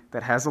something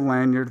that has a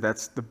lanyard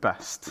that's the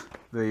best.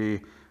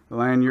 The The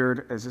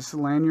lanyard, is this a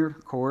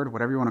lanyard? Cord,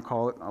 whatever you want to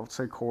call it. I would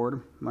say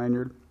cord,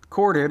 lanyard.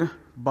 Corded,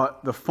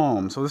 but the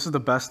foam. So this is the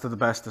best of the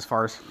best as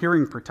far as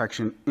hearing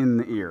protection in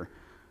the ear.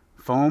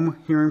 Foam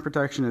hearing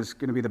protection is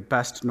going to be the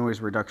best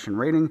noise reduction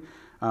rating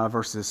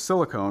versus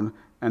silicone,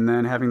 and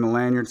then having the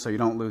lanyard so you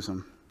don't lose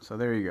them. So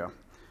there you go.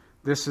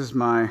 This is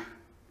my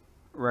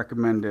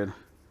recommended,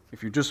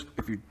 if you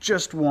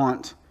just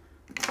want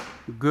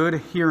good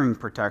hearing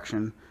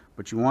protection,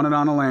 but you want it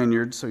on a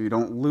lanyard so you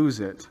don't lose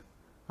it,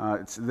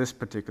 it's this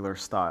particular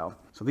style.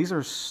 So these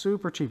are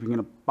super cheap. You can get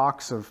a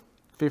box of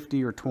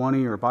 50 or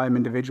 20, or buy them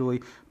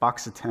individually,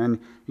 box of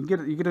 10. You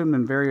get them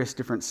in various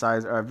different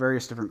size,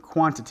 various different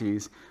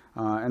quantities,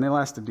 and they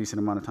last a decent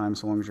amount of time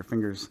so long as your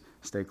fingers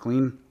stay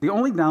clean. The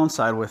only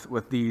downside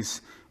with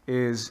these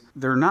is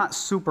they're not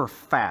super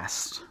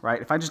fast,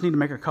 right? If I just need to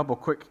make a couple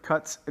quick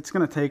cuts, it's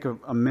going to take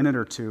a minute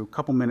or two,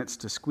 couple minutes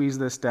to squeeze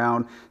this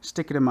down,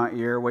 stick it in my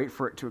ear, wait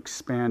for it to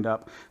expand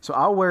up. So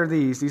I'll wear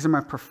these. These are my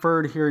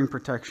preferred hearing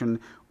protection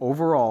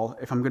overall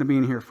if I'm going to be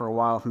in here for a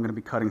while, if I'm going to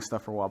be cutting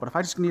stuff for a while. But if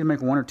I just need to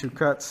make 1 or 2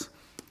 cuts,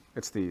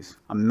 it's these.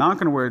 I'm not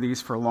going to wear these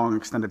for long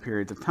extended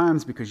periods of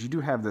times because you do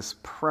have this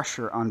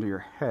pressure onto your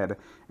head,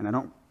 and I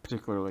don't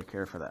particularly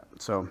care for that.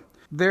 So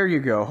there you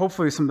go.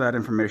 Hopefully some of that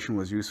information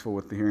was useful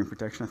with the hearing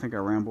protection. I think I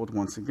rambled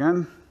once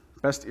again.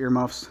 Best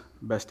earmuffs,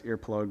 best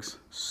earplugs,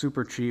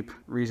 super cheap,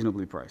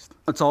 reasonably priced.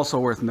 It's also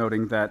worth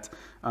noting that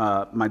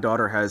my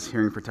daughter has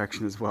hearing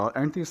protection as well.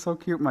 Aren't these so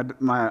cute?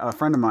 A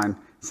friend of mine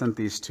sent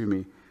these to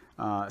me,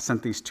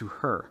 sent these to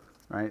her,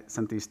 right?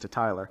 Sent these to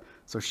Tyler.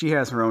 So she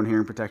has her own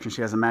hearing protection.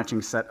 She has a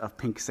matching set of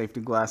pink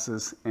safety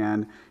glasses,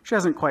 and she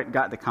hasn't quite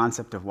got the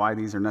concept of why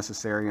these are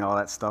necessary and all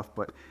that stuff,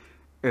 but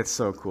it's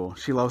so cool.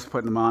 She loves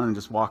putting them on and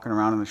just walking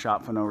around in the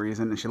shop for no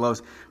reason. And she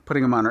loves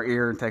putting them on her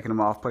ear and taking them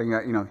off, putting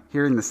out,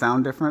 hearing the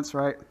sound difference,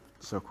 right?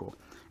 So cool.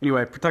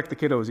 Anyway, protect the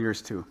kiddos' ears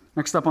too.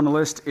 Next up on the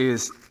list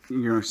is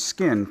your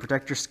skin.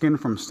 Protect your skin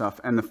from stuff.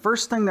 And the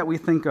first thing that we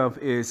think of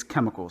is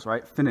chemicals,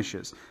 right?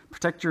 Finishes.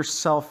 Protect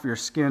yourself, your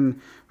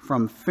skin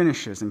from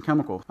finishes and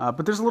chemical.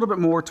 But there's a little bit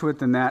more to it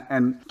than that.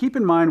 And keep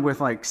in mind with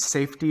like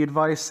safety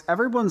advice,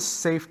 everyone's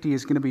safety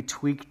is going to be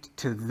tweaked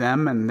to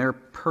them and their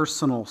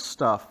personal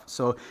stuff.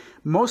 So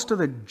most of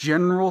the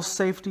general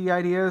safety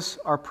ideas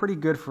are pretty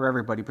good for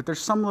everybody, but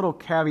there's some little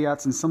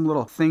caveats and some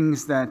little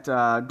things that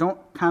don't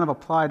kind of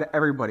apply to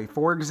everybody.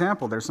 For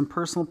example, there's some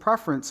personal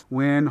preference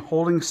when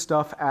holding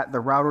stuff at the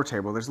router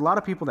table. There's a lot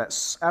of people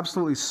that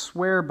absolutely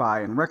swear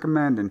by and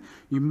recommend, and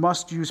you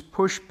must use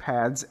push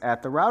pads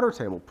at the router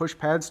table. Push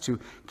pads to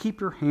keep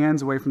your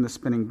hands away from the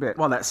spinning bit.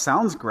 While that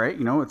sounds great,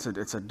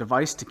 it's a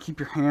device to keep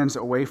your hands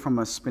away from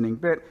a spinning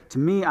bit. To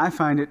me, I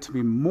find it to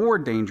be more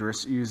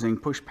dangerous using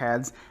push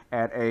pads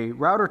at a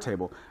router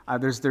table.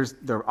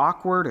 They're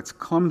awkward, it's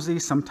clumsy,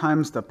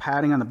 sometimes the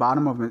padding on the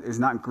bottom of it is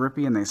not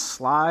grippy and they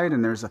slide,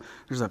 and there's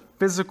a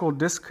physical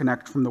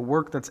disconnect from the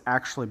work that's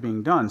actually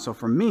being done. So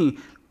for me,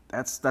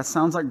 that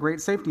sounds like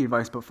great safety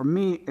advice, but for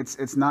me,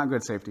 it's not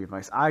good safety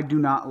advice. I do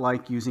not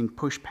like using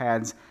push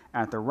pads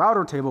at the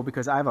router table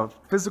because I have a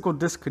physical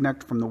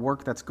disconnect from the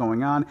work that's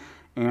going on,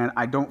 and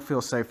I don't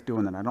feel safe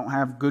doing that. I don't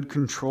have good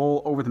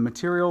control over the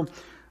material.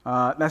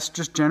 That's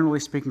just generally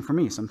speaking for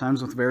me.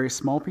 Sometimes with very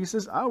small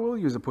pieces, I will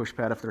use a push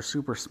pad if they're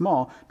super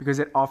small because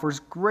it offers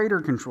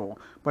greater control.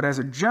 But as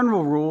a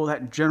general rule,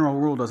 that general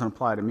rule doesn't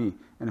apply to me,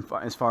 and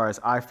as far as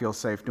I feel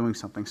safe doing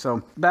something.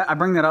 So I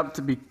bring that up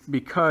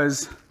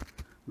because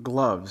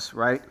gloves,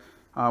 right?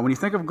 When you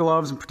think of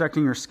gloves and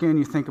protecting your skin,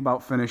 you think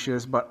about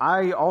finishes, but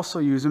I also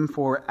use them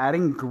for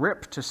adding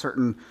grip to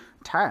certain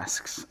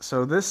tasks.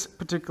 So this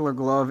particular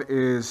glove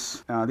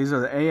is, these are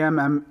the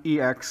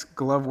AMMEX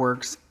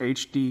GloveWorks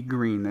HD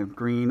Green. They have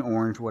green,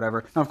 orange,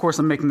 whatever. Now, of course,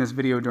 I'm making this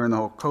video during the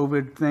whole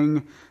COVID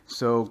thing,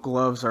 so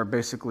gloves are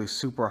basically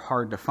super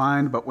hard to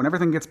find, but when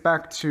everything gets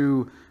back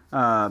to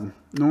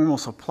normal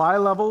supply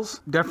levels,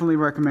 definitely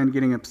recommend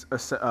getting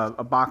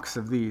a box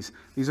of these.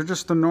 These are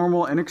just the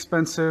normal,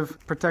 inexpensive,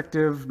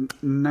 protective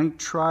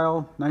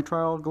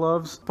nitrile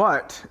gloves,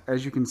 but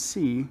as you can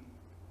see,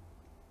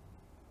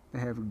 they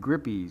have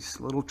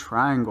grippies, little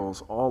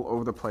triangles all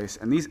over the place,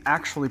 and these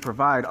actually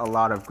provide a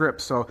lot of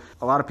grip. So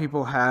a lot of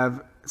people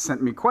have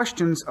sent me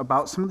questions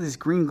about some of these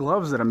green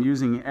gloves that I'm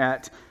using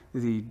at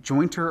the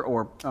jointer,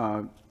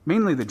 or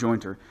mainly the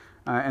jointer.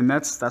 And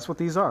that's what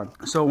these are.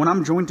 So when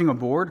I'm jointing a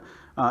board,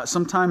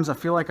 sometimes I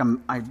feel like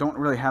I don't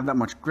really have that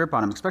much grip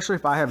on them, especially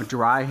if I have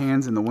dry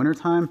hands in the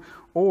wintertime,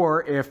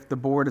 or if the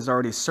board is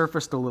already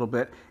surfaced a little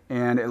bit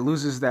and it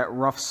loses that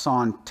rough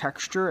sawn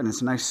texture and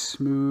it's a nice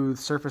smooth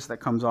surface that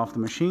comes off the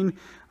machine.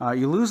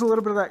 You lose a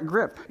little bit of that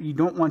grip. You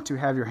don't want to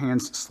have your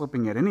hands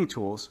slipping at any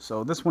tools.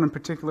 So this one in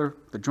particular,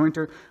 the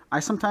jointer, I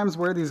sometimes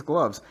wear these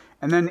gloves.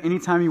 And then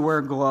anytime you wear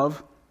a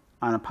glove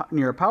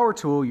near a power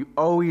tool, you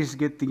always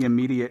get the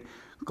immediate,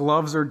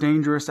 gloves are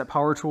dangerous at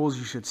power tools,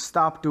 you should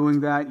stop doing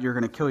that, you're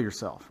going to kill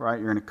yourself,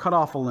 right? You're going to cut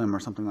off a limb or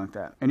something like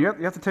that. And you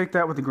have to take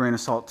that with a grain of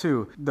salt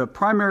too. The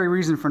primary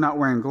reason for not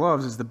wearing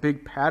gloves is the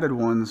big padded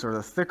ones or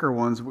the thicker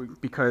ones,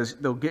 because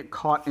they'll get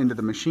caught into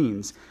the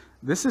machines.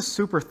 This is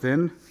super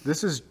thin.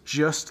 This is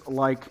just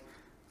like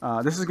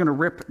this is going to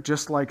rip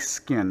just like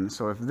skin.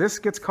 So if this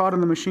gets caught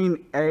in the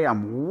machine, A,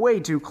 I'm way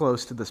too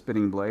close to the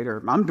spinning blade,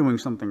 or I'm doing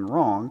something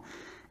wrong,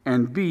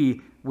 and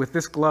B, with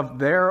this glove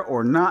there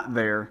or not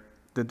there,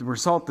 the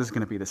result is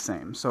going to be the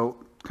same. So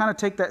kind of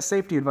take that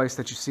safety advice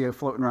that you see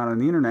floating around on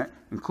the internet,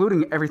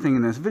 including everything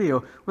in this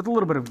video, with a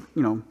little bit of,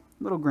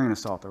 little grain of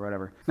salt or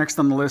whatever. Next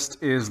on the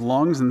list is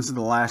lungs, and this is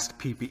the last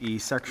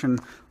PPE section.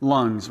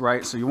 Lungs,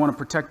 right? So you want to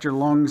protect your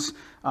lungs.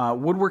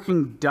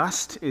 Woodworking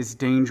dust is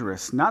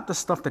dangerous, not the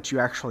stuff that you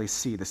actually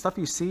see. The stuff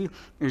you see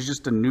is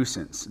just a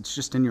nuisance. It's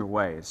just in your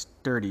way. It's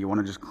dirty. You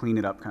want to just clean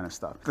it up kind of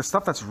stuff. The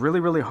stuff that's really,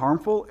 really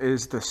harmful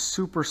is the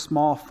super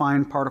small,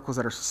 fine particles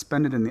that are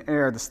suspended in the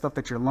air, the stuff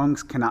that your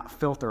lungs cannot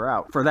filter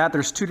out. For that,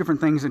 there's two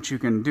different things that you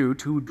can do,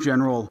 two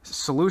general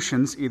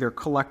solutions: either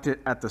collect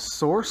it at the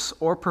source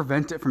or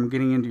prevent it from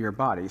getting into your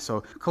body.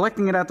 So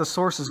collecting it at the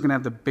source is going to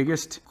have the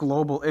biggest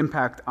global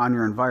impact on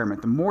your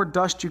environment. The more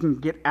dust you can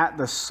get at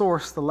the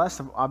source, the less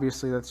of,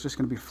 obviously, that's just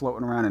going to be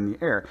floating around in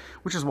the air,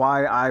 which is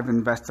why I've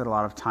invested a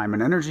lot of time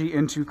and energy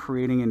into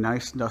creating a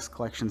nice dust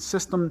collection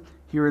system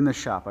here in the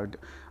shop.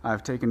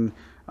 I've taken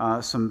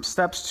some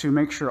steps to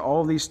make sure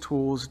all of these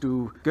tools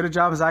do good a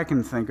job as I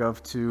can think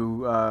of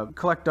to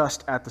collect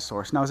dust at the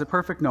source. Now, is it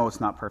perfect? No, it's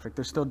not perfect.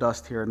 There's still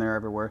dust here and there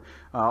everywhere.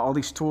 All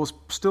these tools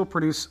still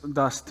produce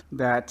dust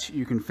that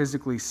you can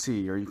physically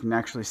see, or you can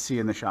actually see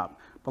in the shop.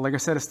 But like I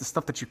said, it's the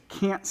stuff that you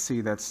can't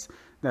see that's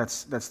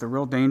the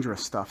real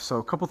dangerous stuff. So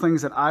a couple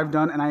things that I've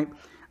done, and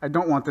I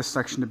don't want this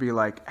section to be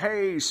like,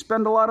 hey,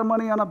 spend a lot of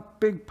money on a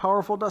big,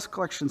 powerful dust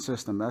collection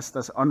system.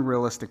 That's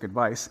unrealistic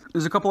advice.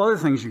 There's a couple other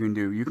things you can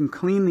do. You can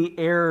clean the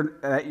air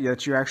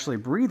that you're actually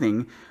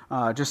breathing,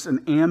 just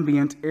an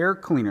ambient air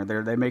cleaner.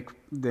 They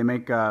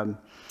make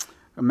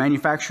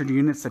manufactured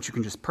units that you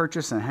can just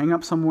purchase and hang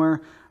up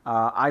somewhere.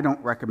 I don't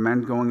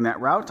recommend going that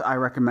route. I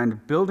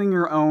recommend building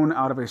your own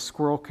out of a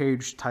squirrel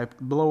cage type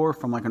blower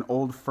from like an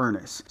old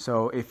furnace.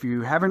 So if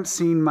you haven't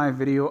seen my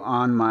video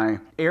on my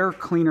air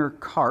cleaner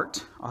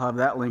cart, I'll have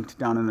that linked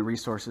down in the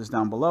resources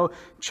down below.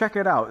 Check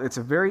it out. It's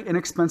a very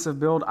inexpensive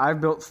build. I've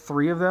built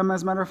 3 of them,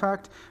 as a matter of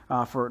fact,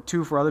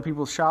 two for other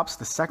people's shops.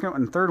 The second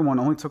and third one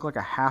only took like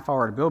a half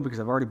hour to build because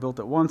I've already built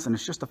it once, and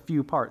it's just a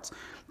few parts.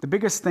 The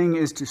biggest thing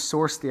is to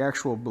source the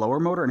actual blower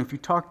motor, and if you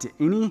talk to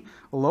any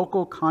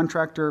local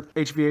contractor,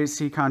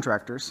 HVAC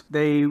contractors,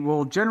 they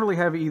will generally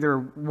have either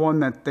one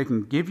that they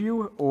can give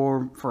you,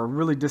 or for a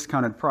really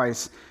discounted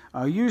price,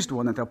 a used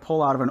one that they'll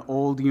pull out of an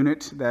old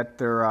unit that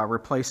they're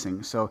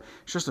replacing. So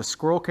it's just a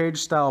squirrel cage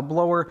style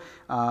blower.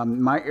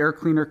 My air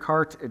cleaner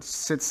cart, it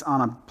sits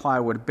on a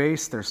plywood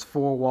base. There's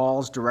 4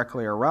 walls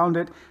directly around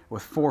it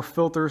with 4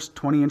 filters,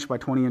 20-inch by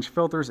 20-inch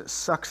filters. It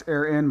sucks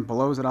air in,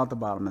 blows it out the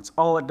bottom. That's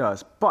all it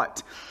does.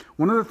 But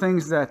one of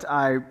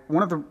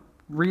the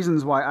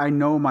reasons why I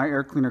know my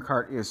air cleaner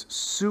cart is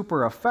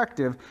super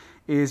effective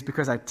is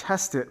because I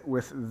test it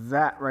with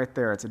that right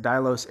there. It's a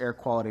Dylos air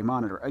quality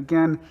monitor.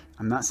 Again,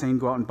 I'm not saying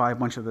go out and buy a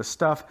bunch of this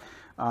stuff,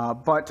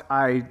 but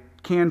I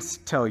can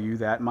tell you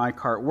that my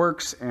cart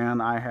works,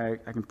 and I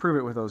can prove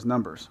it with those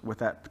numbers, with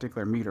that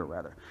particular meter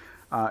rather.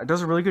 It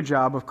does a really good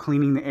job of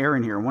cleaning the air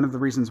in here. One of the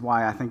reasons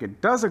why I think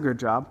it does a good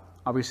job,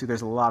 obviously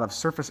there's a lot of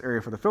surface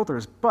area for the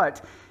filters,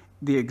 but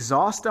the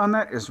exhaust on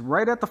that is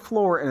right at the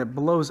floor, and it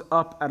blows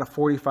up at a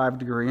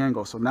 45-degree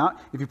angle. So now,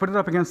 if you put it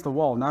up against the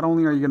wall, not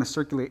only are you going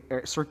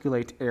to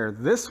circulate air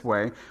this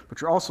way,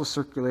 but you're also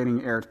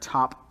circulating air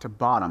top to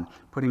bottom,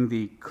 putting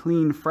the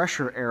clean,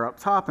 fresher air up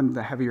top and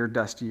the heavier,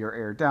 dustier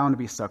air down to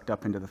be sucked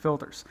up into the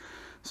filters.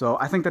 So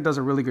I think that does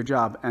a really good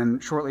job.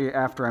 And shortly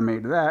after I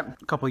made that,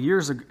 a couple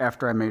years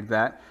after I made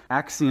that,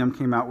 Axiom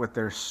came out with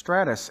their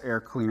Stratus air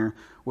cleaner,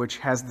 which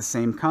has the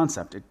same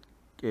concept.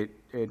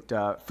 It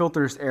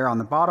filters air on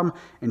the bottom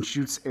and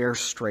shoots air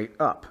straight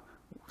up.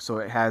 So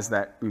it has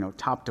that,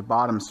 top to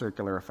bottom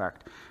circular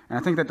effect. And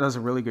I think that does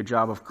a really good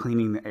job of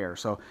cleaning the air.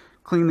 So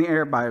clean the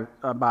air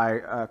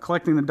by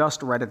collecting the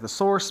dust right at the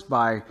source,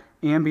 by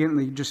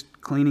ambiently just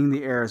cleaning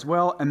the air as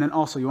well. And then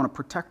also you want to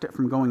protect it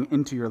from going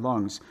into your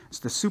lungs. It's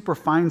the super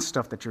fine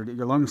stuff that your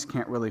lungs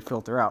can't really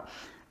filter out.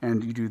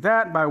 And you do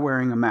that by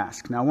wearing a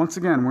mask. Now, once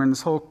again, we're in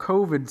this whole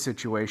COVID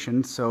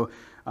situation. So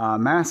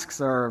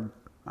masks are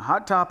a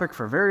hot topic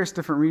for various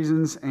different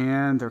reasons,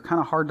 and they're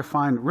kind of hard to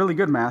find. Really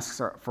good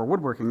masks for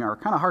woodworking are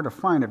kind of hard to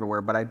find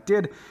everywhere, but I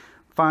did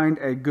find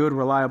a good,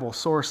 reliable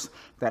source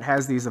that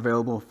has these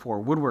available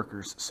for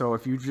woodworkers. So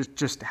if you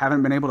just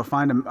haven't been able to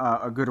find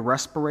a good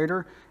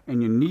respirator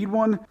and you need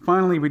one,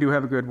 finally we do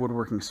have a good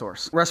woodworking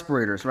source.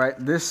 Respirators, right?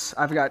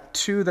 I've got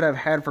 2 that I've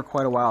had for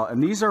quite a while,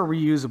 and these are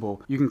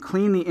reusable. You can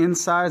clean the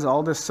insides,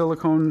 all this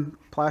silicone,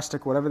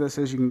 plastic, whatever this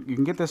is, you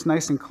can get this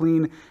nice and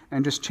clean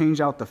and just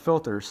change out the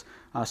filters.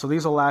 So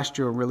these will last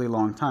you a really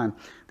long time.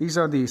 These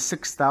are the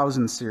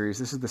 6000 series.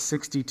 This is the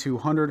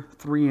 6200,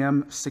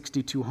 3M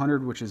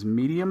 6200, which is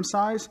medium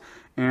size.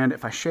 And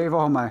if I shave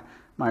all my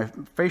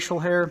facial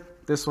hair,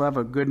 this will have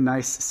a good,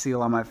 nice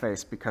seal on my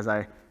face, because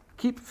I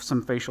keep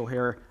some facial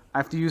hair. I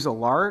have to use a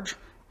large,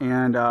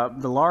 And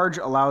the large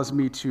allows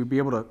me to be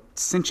able to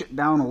cinch it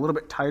down a little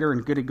bit tighter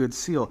and get a good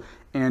seal.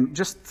 And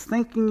just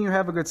thinking you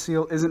have a good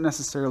seal isn't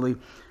necessarily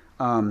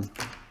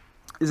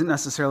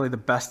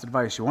the best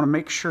advice. You want to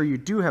make sure you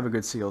do have a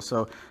good seal.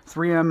 So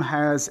 3M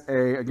has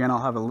again,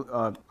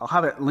 I'll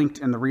have it linked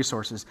in the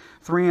resources.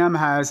 3M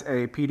has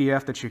a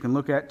PDF that you can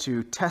look at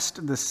to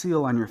test the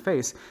seal on your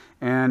face.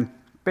 And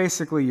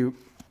basically you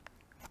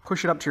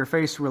push it up to your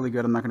face really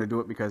good. I'm not going to do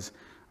it because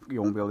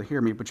you won't be able to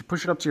hear me, but you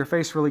push it up to your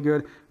face really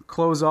good,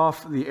 close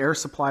off the air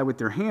supply with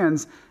your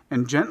hands,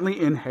 and gently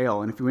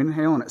inhale. And if you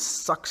inhale and it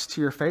sucks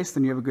to your face,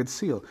 then you have a good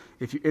seal.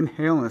 If you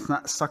inhale and it's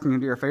not sucking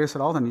into your face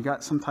at all, then you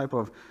got some type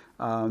of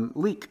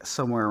leak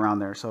somewhere around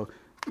there. So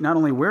not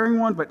only wearing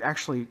one, but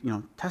actually,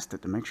 test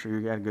it to make sure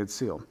you got a good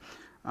seal.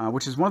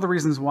 Which is one of the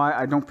reasons why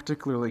I don't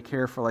particularly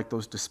care for like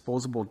those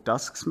disposable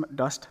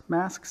dust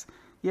masks.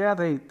 Yeah,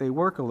 they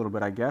work a little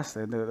bit, I guess.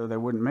 They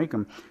wouldn't make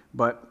them.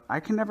 But I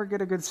can never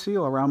get a good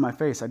seal around my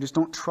face. I just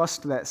don't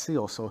trust that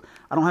seal. So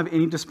I don't have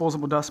any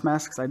disposable dust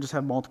masks. I just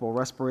have multiple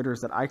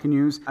respirators that I can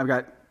use. I've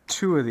got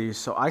 2 of these,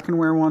 so I can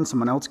wear one.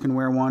 Someone else can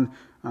wear one,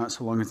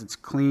 so long as it's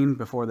clean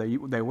before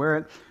they wear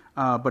it.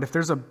 But if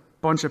there's a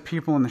bunch of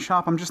people in the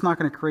shop, I'm just not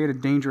going to create a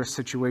dangerous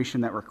situation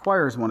that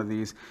requires one of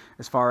these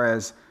as far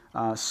as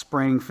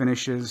spraying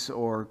finishes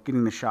or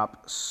getting the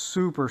shop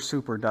super,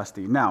 super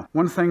dusty. Now,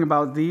 one thing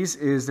about these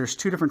is there's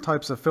 2 different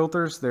types of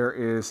filters. There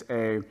is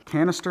a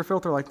canister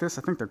filter like this.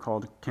 I think they're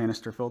called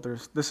canister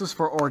filters. This is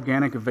for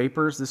organic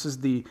vapors. This is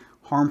the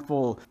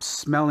harmful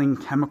smelling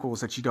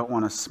chemicals that you don't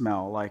want to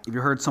smell. Like if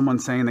you heard someone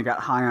saying they got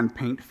high on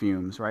paint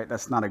fumes, right?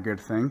 That's not a good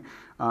thing.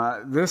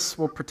 This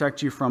will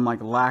protect you from like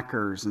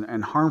lacquers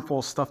and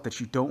harmful stuff that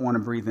you don't want to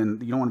breathe in.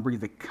 You don't want to breathe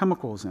the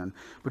chemicals in,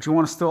 but you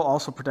want to still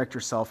also protect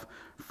yourself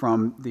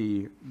from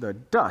the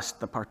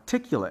dust, the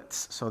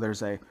particulates. So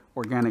there's a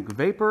organic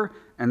vapor,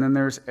 and then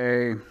there's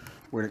a,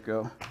 where'd it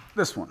go?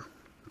 This one.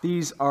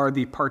 These are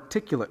the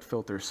particulate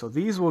filters. So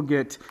these will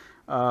get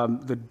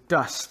the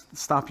dust,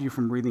 stop you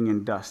from breathing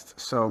in dust.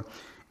 So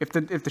if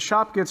the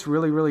shop gets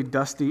really, really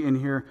dusty in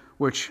here,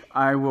 which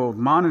I will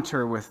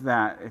monitor with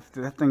that, if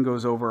that thing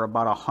goes over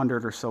about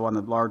 100 or so on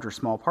the large or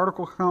small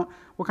particle count,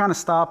 we'll kind of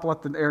stop,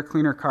 let the air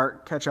cleaner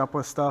cart catch up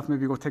with stuff,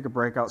 maybe go take a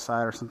break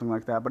outside or something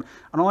like that. But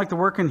I don't like to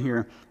work in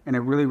here in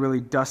a really, really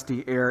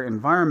dusty air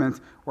environment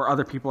where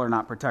other people are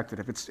not protected.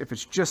 If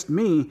it's just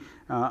me,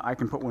 I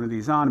can put one of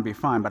these on and be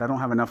fine, but I don't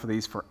have enough of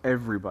these for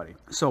everybody.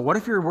 So what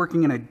if you're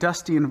working in a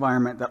dusty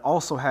environment that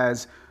also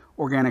has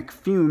organic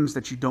fumes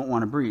that you don't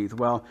want to breathe?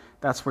 Well,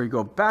 that's where you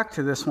go back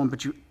to this one,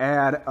 but you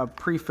add a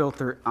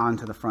pre-filter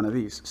onto the front of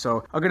these.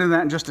 So I'll get into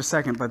that in just a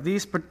second, but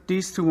these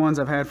 2 ones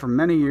I've had for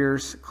many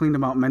years, cleaned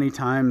them out many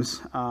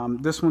times.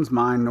 This one's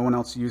mine, no one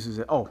else uses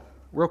it. Oh,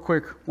 real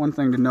quick, one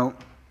thing to note.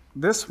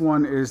 This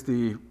one is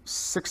the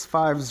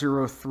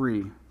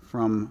 6503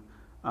 from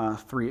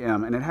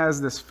 3M, and it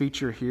has this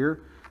feature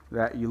here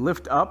that you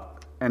lift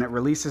up and it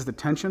releases the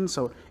tension.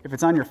 So if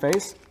it's on your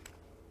face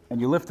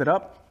and you lift it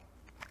up,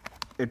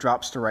 it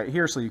drops to right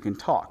here so you can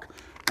talk.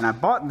 And I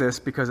bought this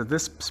because of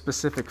this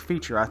specific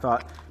feature. I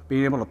thought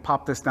being able to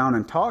pop this down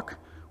and talk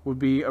would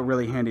be a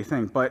really handy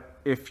thing. But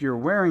if you're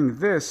wearing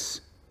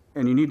this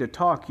and you need to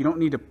talk, you don't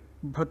need to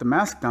put the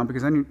mask down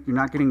because then you're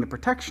not getting the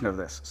protection of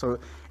this. So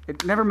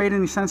it never made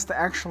any sense to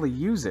actually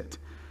use it.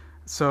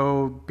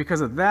 So because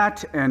of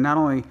that, and not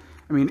only,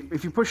 I mean,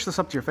 if you push this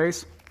up to your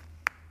face,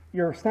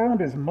 your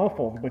sound is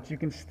muffled, but you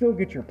can still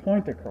get your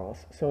point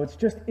across. So it's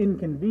just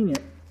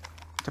inconvenient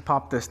to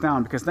pop this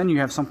down because then you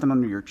have something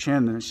under your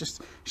chin and it's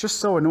just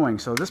so annoying.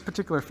 So this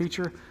particular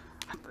feature,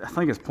 I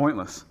think is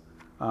pointless.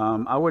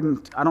 I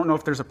don't know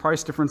if there's a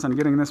price difference on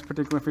getting this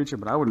particular feature,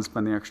 but I wouldn't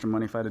spend the extra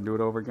money if I had to do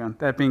it over again.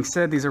 That being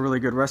said, these are really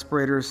good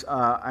respirators,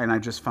 and I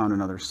just found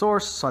another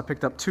source, so I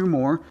picked up 2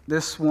 more.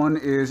 This one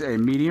is a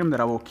medium that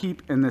I will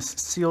keep in this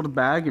sealed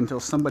bag until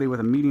somebody with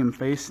a medium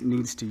face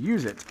needs to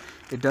use it.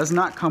 It does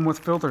not come with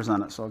filters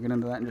on it, so I'll get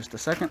into that in just a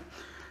second.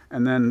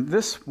 And then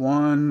this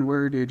one,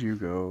 where did you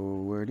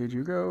go? Where did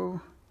you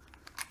go?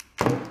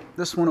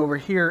 This one over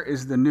here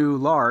is the new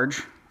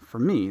large for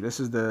me. This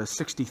is the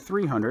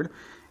 6300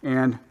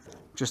 and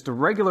just a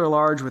regular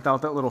large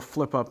without that little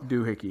flip up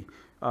doohickey.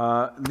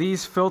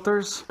 These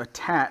filters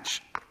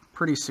attach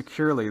pretty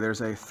securely.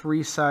 There's a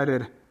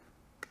 3-sided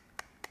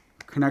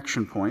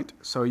connection point.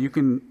 So you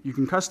can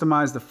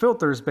customize the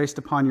filters based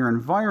upon your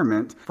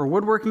environment. For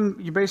woodworking,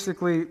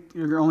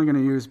 you're only going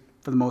to use,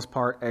 for the most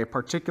part, a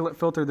particulate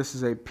filter. This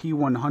is a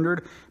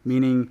P100,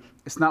 meaning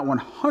it's not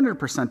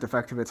 100%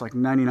 effective. It's like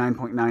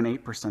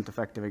 99.98%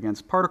 effective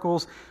against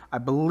particles. I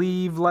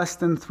believe less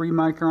than 3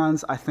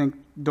 microns. I think,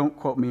 don't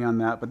quote me on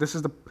that, but this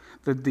is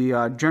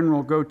the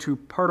general go-to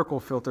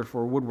particle filter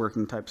for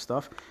woodworking type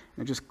stuff.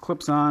 It just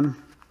clips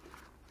on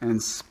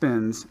and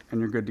spins, and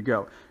you're good to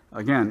go.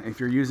 Again, if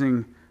you're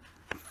using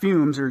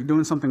fumes or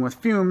doing something with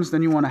fumes,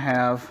 then you want to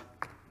have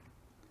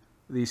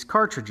these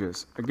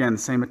cartridges. Again,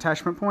 same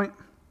attachment point.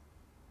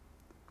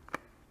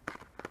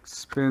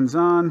 Spins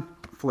on,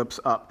 flips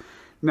up.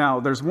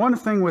 Now, there's one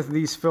thing with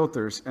these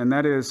filters, and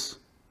that is,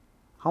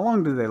 how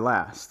long do they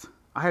last?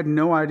 I had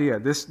no idea.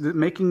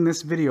 Making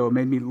this video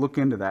made me look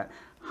into that.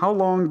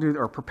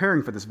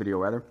 Preparing for this video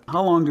rather,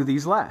 how long do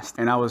these last?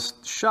 And I was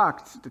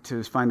shocked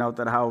to find out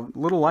that how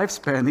little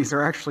lifespan these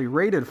are actually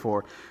rated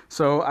for.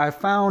 So I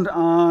found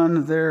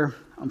on their,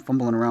 I'm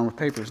fumbling around with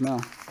papers now.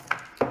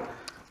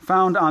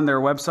 Found on their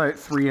website,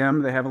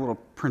 3M, they have a little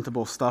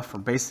printable stuff for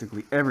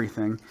basically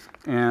everything.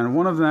 And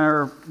one of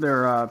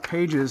their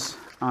pages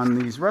on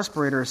these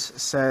respirators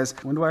says,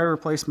 when do I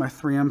replace my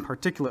 3M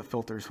particulate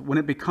filters? When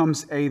it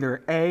becomes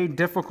either A,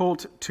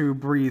 difficult to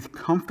breathe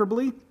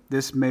comfortably,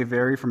 this may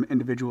vary from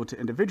individual to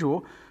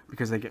individual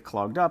because they get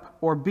clogged up,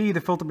 or B, the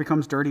filter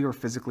becomes dirty or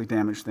physically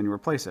damaged, then you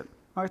replace it.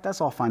 All right,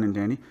 that's all fine and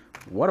dandy.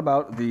 What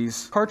about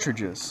these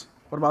cartridges?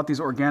 What about these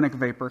organic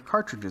vapor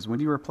cartridges? When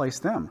do you replace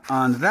them?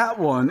 On that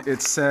one,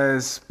 it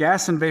says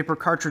gas and vapor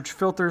cartridge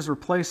filters,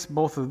 replace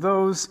both of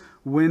those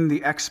when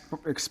the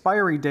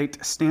expiry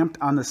date stamped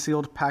on the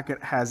sealed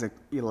packet has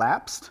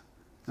elapsed.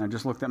 And I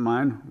just looked at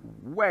mine,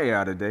 way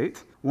out of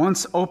date.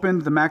 Once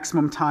opened, the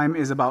maximum time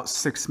is about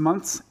 6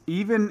 months,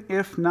 even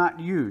if not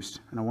used.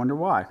 And I wonder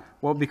why.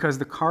 Well, because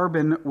the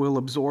carbon will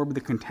absorb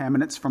the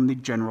contaminants from the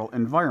general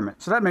environment.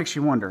 So that makes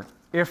you wonder,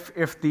 if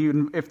the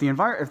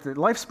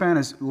lifespan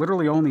is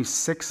literally only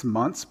 6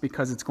 months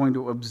because it's going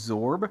to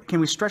absorb, can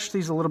we stretch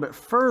these a little bit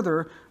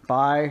further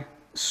by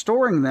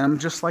storing them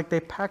just like they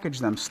package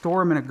them? Store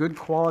them in a good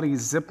quality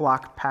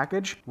Ziploc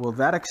package. Will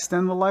that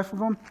extend the life of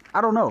them?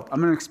 I don't know. I'm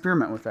going to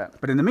experiment with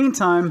that. But in the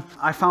meantime,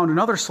 I found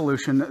another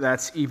solution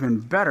that's even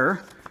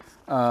better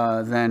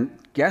than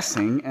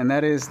guessing, and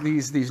that is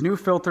these new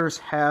filters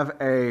have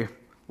a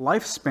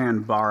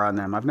lifespan bar on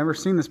them. I've never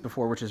seen this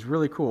before, which is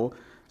really cool.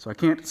 So I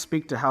can't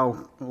speak to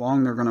how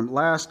long they're going to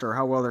last or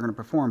how well they're going to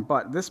perform,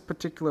 but this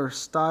particular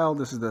style,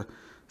 this is the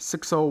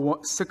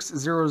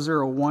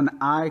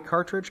 6001i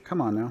cartridge.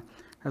 Come on now.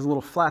 Has a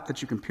little flap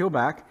that you can peel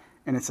back,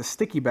 and it's a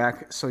sticky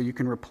back, so you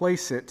can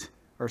replace it,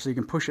 or so you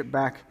can push it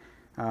back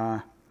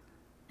and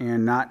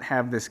not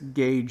have this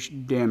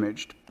gauge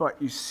damaged.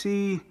 But you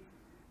see,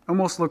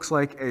 almost looks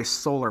like a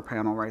solar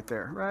panel right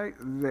there.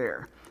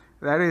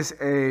 That is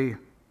a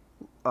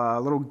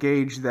little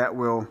gauge that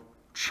will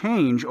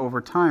change over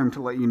time to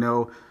let you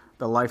know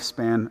the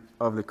lifespan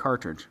of the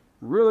cartridge.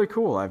 Really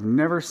cool. I've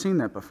never seen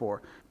that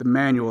before. The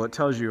manual, it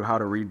tells you how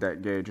to read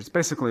that gauge. It's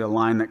basically a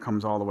line that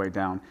comes all the way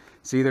down.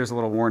 See, there's a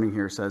little warning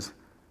here. It says,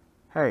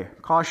 hey,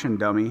 caution,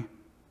 dummy.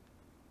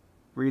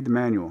 Read the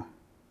manual.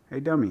 Hey,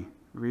 dummy,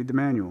 read the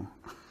manual.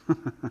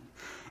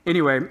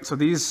 Anyway, so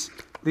these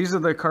are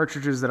the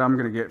cartridges that I'm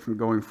going to get from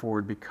going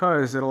forward,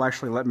 because it'll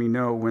actually let me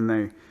know when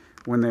they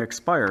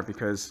expire,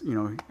 because, you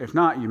know, if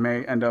not, you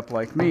may end up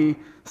like me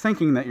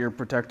thinking that you're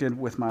protected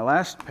with my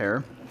last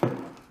pair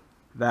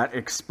that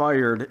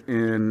expired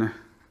in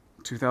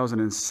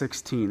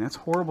 2016. That's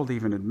horrible to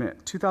even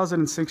admit.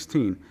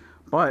 2016.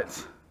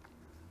 But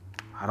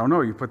I don't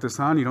know, you put this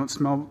on, you don't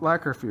smell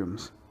lacquer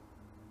fumes.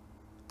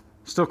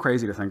 Still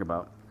crazy to think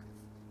about.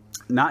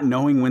 Not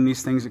knowing when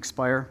these things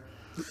expire,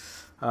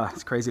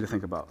 it's crazy to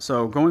think about.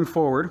 So going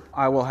forward,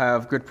 I will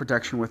have good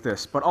protection with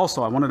this. But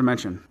also, I wanted to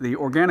mention the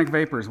organic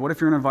vapors. What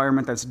if you're in an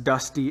environment that's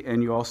dusty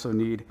and you also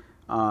need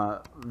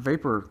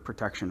vapor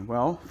protection?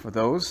 Well, for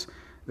those,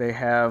 they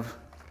have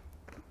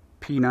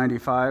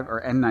P95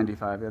 or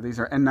N95. Yeah, these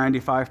are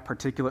N95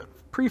 particulate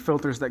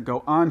pre-filters that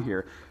go on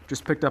here.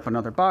 Just picked up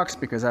another box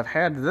because I've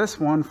had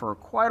this one for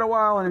quite a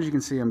while, and as you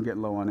can see, I'm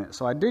getting low on it.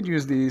 So I did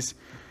use these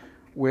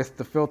with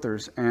the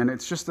filters, and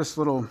it's just this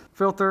little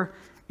filter,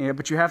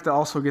 but you have to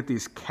also get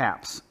these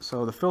caps.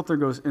 So the filter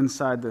goes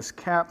inside this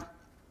cap,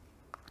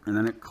 and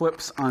then it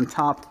clips on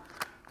top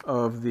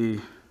of the,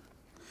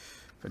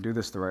 if I do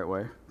this the right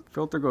way,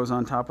 filter goes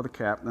on top of the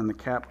cap, then the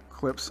cap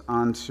clips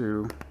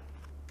onto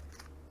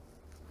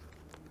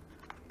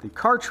the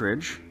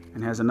cartridge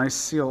and has a nice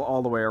seal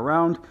all the way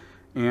around,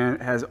 and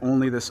it has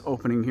only this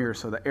opening here,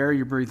 so the air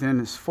you breathe in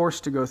is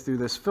forced to go through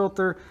this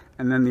filter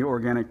and then the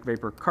organic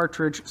vapor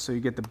cartridge, so you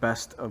get the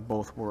best of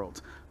both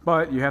worlds.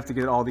 But you have to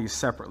get all these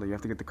separately. You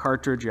have to get the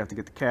cartridge, you have to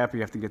get the cap,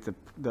 you have to get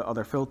the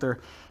other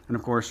filter, and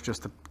of course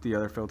just the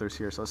other filters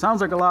here. So it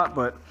sounds like a lot,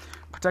 but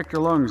protect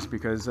your lungs,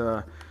 because if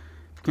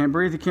you can't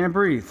breathe, you can't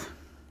breathe.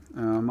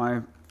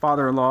 My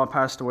father-in-law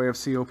passed away of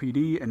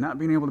COPD, and not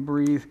being able to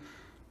breathe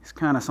is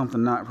kind of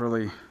something not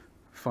really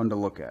fun to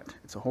look at.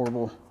 It's a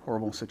horrible,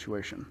 horrible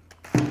situation.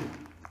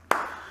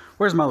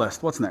 Where's my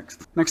list? What's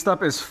next? Next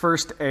up is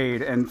first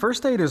aid, and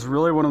first aid is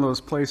really one of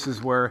those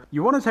places where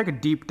you want to take a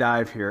deep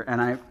dive here,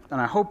 and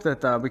I hope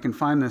that we can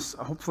find this.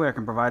 Hopefully I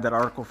can provide that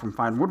article from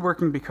Fine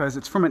Woodworking, because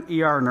it's from an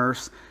ER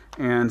nurse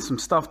and some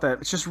stuff that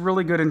it's just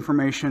really good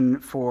information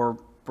for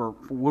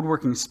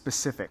woodworking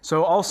specific.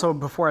 So also,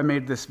 before I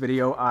made this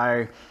video,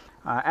 I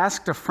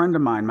asked a friend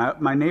of mine,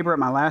 my neighbor at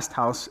my last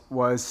house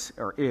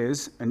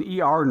is an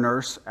ER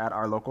nurse at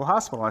our local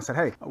hospital. I said,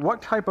 hey,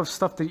 what type of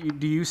stuff do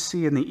you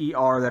see in the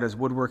ER that is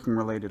woodworking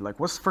related? Like,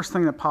 what's the first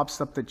thing that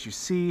pops up that you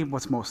see?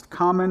 What's most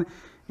common?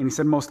 And he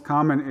said most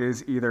common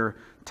is either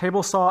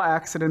table saw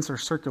accidents or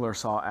circular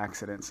saw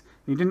accidents.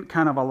 He didn't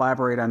kind of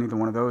elaborate on either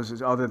one of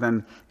those other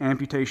than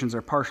amputations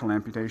or partial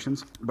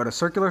amputations. But a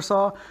circular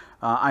saw,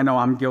 I know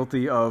I'm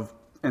guilty of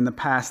in the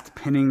past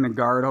pinning the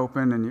guard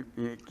open, and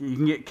you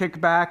can get kicked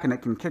back and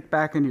it can kick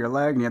back into your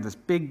leg and you have this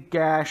big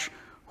gash.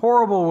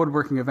 Horrible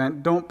woodworking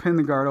event. Don't pin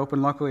the guard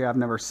open. Luckily, I've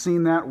never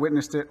seen that,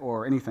 witnessed it,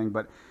 or anything,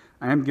 but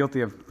I am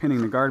guilty of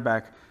pinning the guard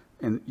back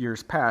in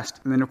years past.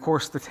 And then, of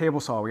course, the table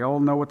saw. We all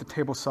know what the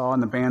table saw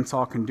and the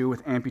bandsaw can do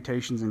with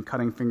amputations and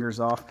cutting fingers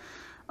off.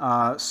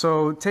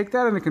 So take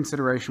that into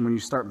consideration when you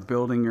start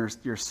building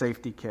your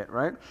safety kit,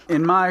 right?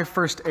 In my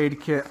first aid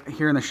kit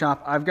here in the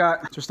shop, I've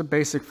got just a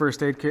basic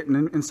first aid kit,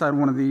 and inside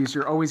one of these,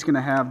 you're always going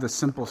to have the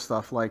simple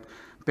stuff like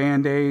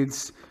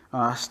Band-Aids,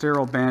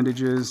 sterile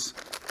bandages,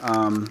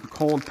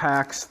 cold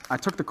packs. I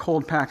took the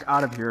cold pack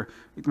out of here,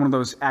 one of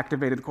those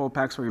activated cold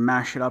packs where you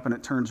mash it up and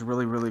it turns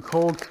really, really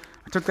cold.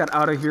 I took that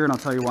out of here, and I'll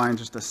tell you why in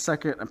just a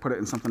second. I put it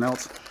in something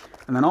else.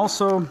 And then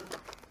also,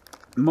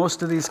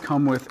 most of these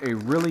come with a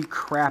really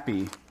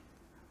crappy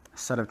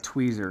set of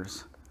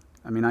tweezers.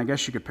 I mean, I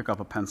guess you could pick up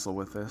a pencil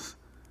with this.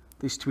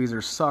 These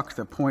tweezers suck.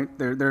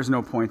 There's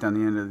no point on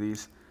the end of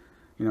these.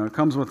 You know, it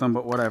comes with them,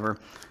 but whatever.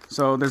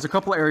 So there's a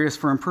couple areas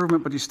for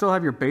improvement, but you still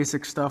have your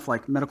basic stuff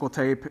like medical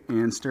tape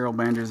and sterile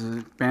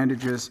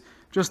bandages,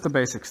 just the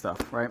basic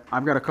stuff, right?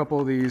 I've got a couple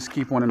of these,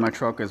 keep one in my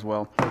truck as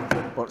well.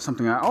 But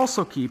something I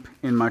also keep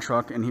in my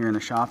truck and here in the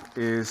shop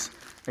is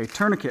a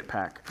tourniquet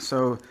pack.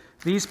 So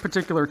these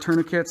particular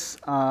tourniquets,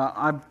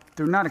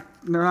 they're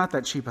not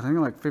that cheap. I think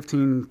they're like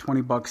 15,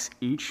 20 bucks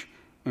each.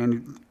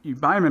 And you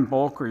buy them in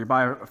bulk or you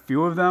buy a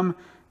few of them,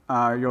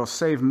 you'll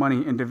save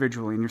money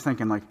individually. And you're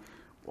thinking like,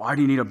 why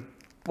do you need a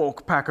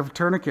bulk pack of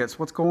tourniquets?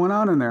 What's going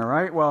on in there,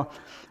 right? Well,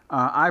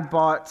 I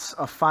bought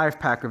a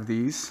 5-pack of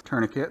these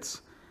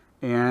tourniquets,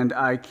 and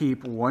I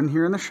keep one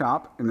here in the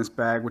shop in this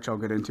bag, which I'll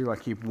get into. I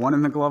keep one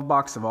in the glove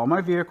box of all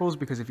my vehicles,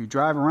 because if you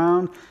drive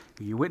around,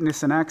 you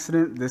witness an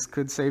accident, this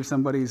could save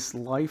somebody's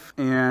life.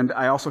 And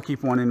I also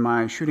keep one in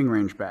my shooting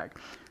range bag,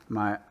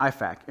 my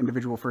IFAC,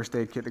 individual first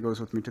aid kit that goes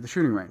with me to the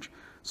shooting range.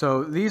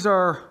 So these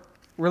are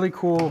really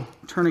cool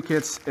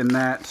tourniquets in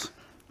that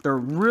they're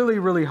really,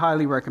 really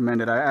highly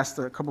recommended. I asked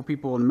a couple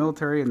people in the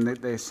military, and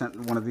they sent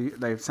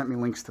me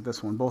links to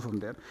this one. Both of them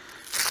did.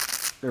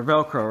 They're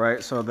Velcro,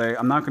 right? So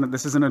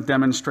this isn't a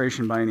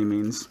demonstration by any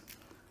means,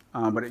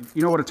 but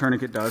you know what a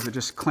tourniquet does? It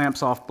just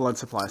clamps off blood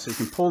supply. So you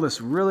can pull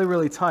this really,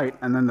 really tight,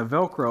 and then the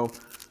Velcro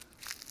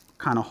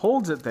kind of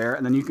holds it there,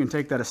 and then you can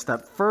take that a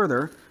step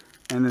further,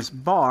 and this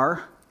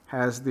bar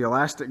has the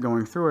elastic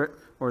going through it,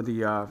 or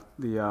the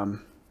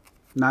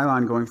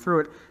nylon going through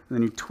it, and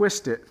then you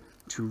twist it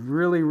to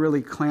really,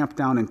 really clamp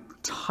down and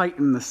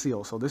tighten the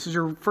seal. So this is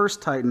your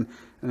first tighten,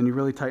 and then you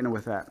really tighten it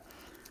with that.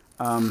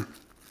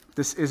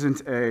 This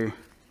isn't a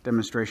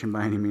demonstration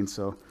by any means,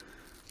 so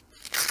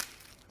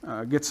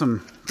get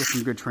some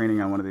good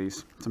training on one of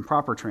these, some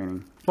proper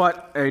training.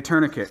 But a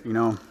tourniquet, you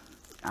know,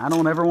 I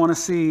don't ever want to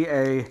see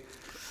a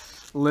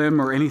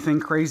limb or anything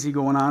crazy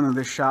going on in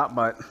this shop,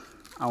 but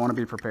I want to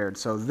be prepared.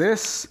 So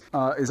this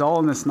is all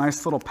in this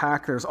nice little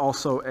pack. There's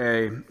also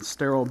a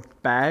sterile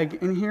bag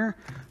in here,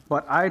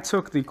 but I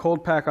took the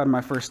cold pack out of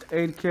my first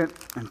aid kit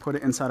and put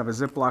it inside of a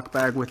Ziploc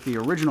bag with the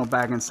original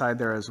bag inside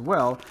there as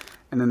well,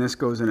 and then this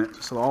goes in it.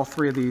 So all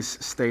three of these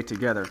stay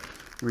together.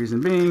 The reason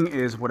being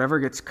is whatever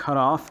gets cut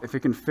off, if it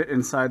can fit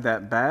inside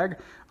that bag,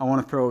 I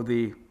want to throw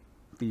the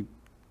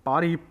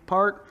body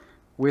part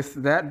with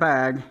that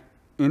bag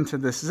into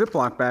this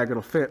Ziploc bag.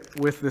 It'll fit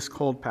with this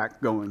cold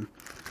pack going,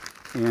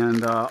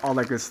 and all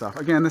that good stuff.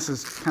 Again, this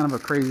is kind of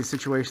a crazy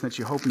situation that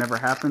you hope never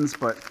happens,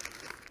 but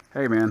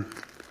hey man,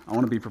 I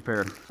want to be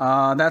prepared.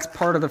 That's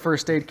part of the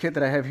first aid kit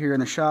that I have here in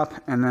the shop.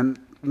 And then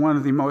one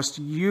of the most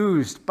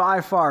used by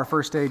far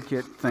first aid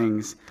kit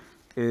things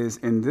is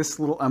in this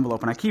little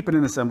envelope. And I keep it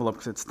in this envelope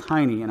because it's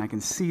tiny and I can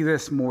see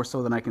this more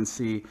so than I can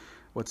see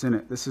what's in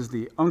it. This is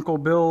the Uncle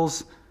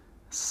Bill's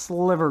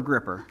Sliver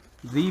Gripper.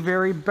 The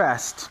very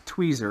best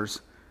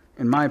tweezers,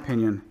 in my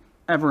opinion,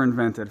 ever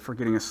invented for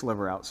getting a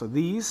sliver out. So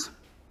these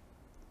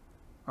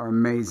are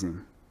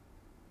amazing.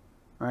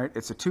 Right?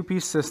 It's a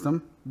 2-piece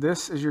system.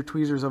 This is your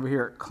tweezers over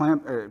here.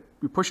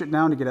 You push it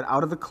down to get it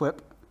out of the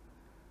clip,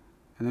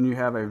 and then you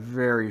have a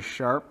very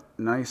sharp,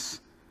 nice,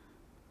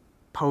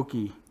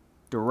 pokey,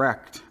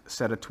 direct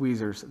set of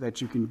tweezers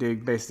that you can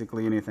dig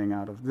basically anything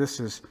out of. This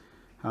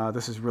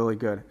is really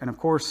good. And of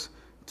course,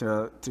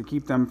 to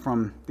keep them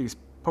from these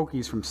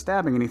pokies from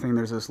stabbing anything,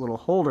 there's this little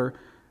holder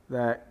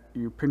that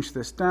you pinch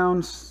this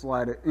down,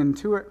 slide it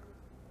into it,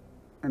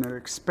 and it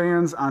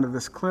expands onto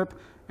this clip.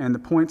 And the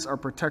points are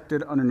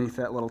protected underneath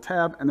that little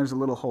tab, and there's a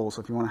little hole,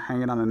 so if you want to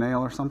hang it on a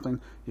nail or something,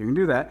 you can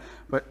do that.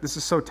 But this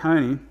is so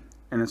tiny,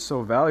 and it's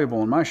so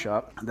valuable in my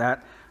shop,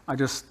 that I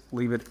just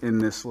leave it in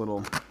this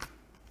little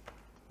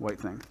white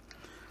thing.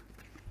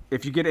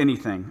 If you get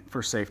anything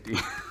for safety,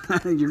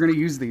 you're going to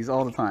use these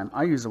all the time.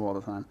 I use them all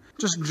the time.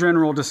 Just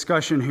general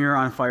discussion here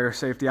on fire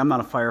safety. I'm not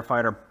a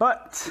firefighter,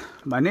 but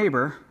my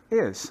neighbor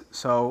is.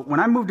 So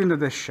when I moved into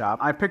this shop,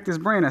 I picked his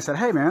brain. I said,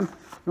 hey man, you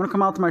want to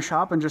come out to my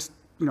shop and just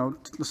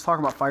let's talk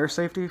about fire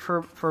safety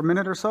for a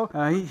minute or so.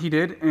 He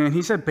did, and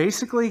he said,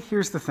 basically,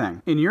 here's the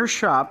thing. In your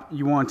shop,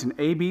 you want an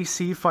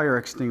ABC fire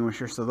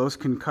extinguisher, so those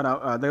can cut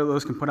out,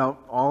 those can put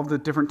out all of the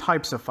different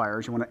types of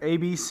fires. You want an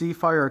ABC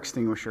fire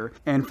extinguisher,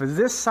 and for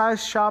this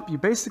size shop, you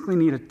basically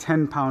need a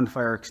 10-pound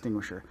fire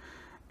extinguisher.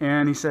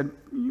 And he said,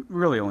 you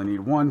really only need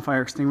one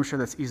fire extinguisher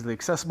that's easily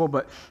accessible,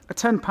 but a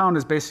 10-pound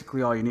is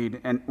basically all you need.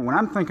 And when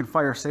I'm thinking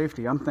fire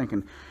safety, I'm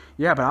thinking,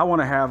 yeah, but I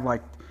want to have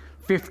like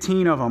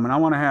 15 of them, and I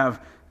want to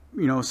have,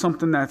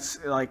 something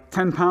that's like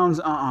 10 pounds.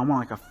 I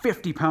want like a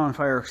 50-pound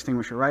fire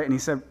extinguisher, right? And he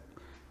said,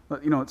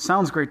 it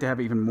sounds great to have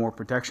even more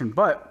protection,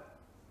 but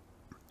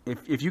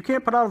if you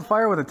can't put out a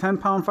fire with a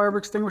 10-pound fire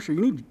extinguisher,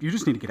 you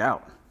just need to get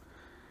out.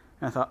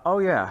 And I thought, oh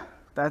yeah,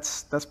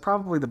 that's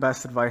probably the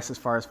best advice as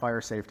far as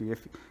fire safety.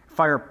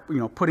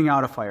 Putting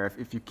out a fire.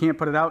 If you can't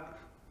put it out,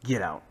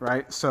 get out,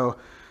 right? So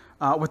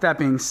with that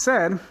being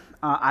said,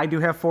 I do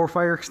have 4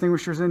 fire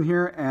extinguishers in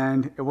here,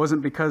 and it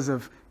wasn't because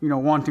of,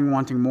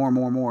 wanting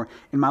more.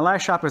 In my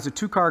last shop, there's a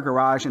 2-car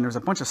garage, and there's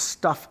a bunch of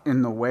stuff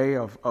in the way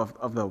of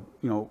the,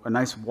 a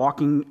nice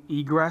walking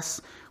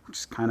egress, which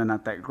is kind of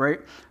not that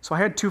great. So I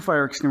had 2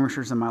 fire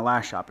extinguishers in my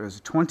last shop. It was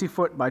a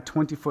 20-foot by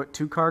 20-foot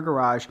 2-car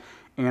garage,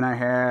 and I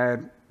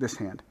had this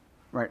hand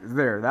right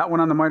there. That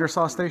one on the miter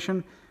saw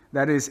station,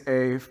 that is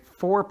a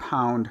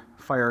 4-pound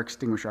fire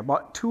extinguisher. I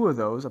bought 2 of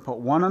those. I put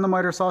one on the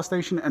miter saw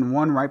station and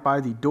one right by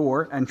the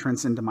door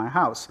entrance into my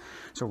house.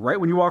 So right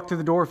when you walk through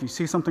the door, if you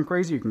see something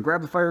crazy, you can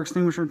grab the fire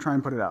extinguisher and try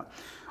and put it out.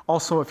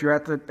 Also, if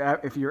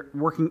you're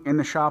working in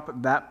the shop,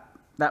 that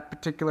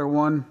particular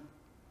one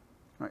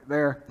right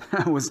there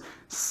was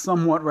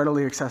somewhat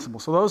readily accessible.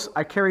 So those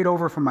I carried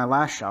over from my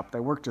last shop. They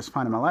worked just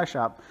fine in my last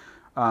shop.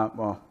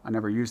 Well, I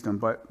never used them,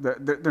 but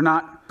they're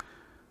not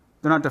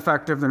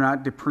defective, they're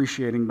not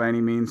depreciating by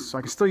any means, so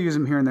I can still use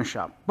them here in this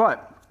shop.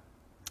 But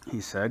he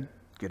said,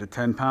 get a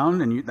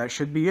 10-pound, and that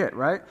should be it,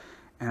 right?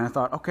 And I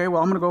thought, okay,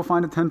 well, I'm going to go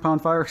find a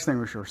 10-pound fire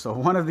extinguisher. So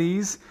one of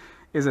these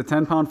is a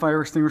 10-pound fire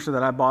extinguisher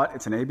that I bought.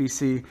 It's an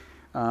ABC.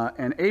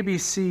 An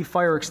ABC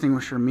fire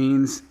extinguisher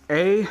means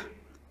A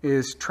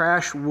is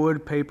trash,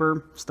 wood,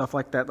 paper, stuff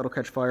like that that'll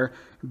catch fire.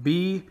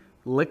 B,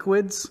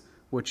 liquids,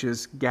 which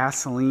is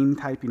gasoline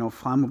type,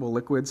 flammable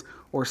liquids.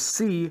 Or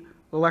C,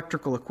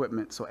 electrical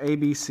equipment, so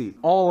ABC.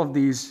 All of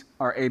these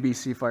are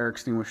ABC fire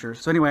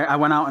extinguishers. So anyway, I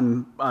went out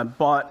and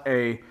bought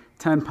a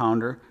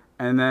 10-pounder,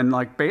 and then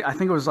I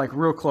think it was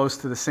real close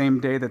to the same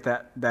day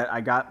that I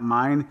got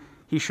mine,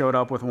 he showed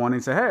up with one and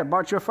he said, hey, I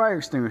bought you a fire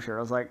extinguisher.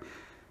 I was like,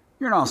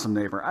 you're an awesome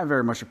neighbor. I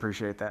very much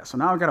appreciate that. So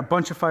now I've got a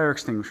bunch of fire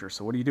extinguishers.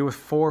 So what do you do with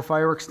 4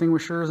 fire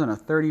extinguishers in a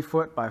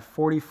 30-foot by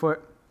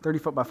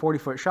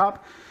 40-foot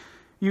shop?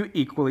 You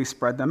equally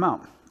spread them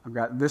out. I've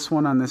got this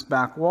one on this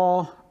back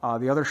wall.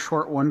 The other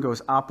short one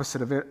goes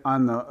opposite of it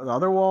on the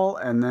other wall,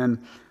 and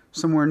then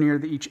somewhere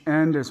near each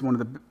end is one of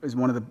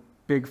the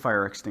big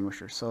fire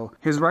extinguishers. So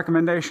his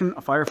recommendation,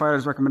 a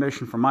firefighter's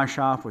recommendation for my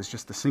shop, was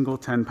just a single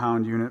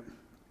 10-pound unit,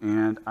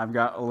 and I've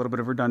got a little bit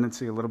of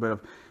redundancy, a little bit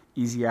of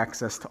easy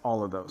access to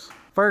all of those.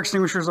 Fire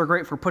extinguishers are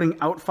great for putting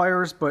out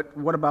fires, but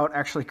what about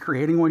actually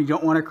creating one? You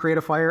don't want to create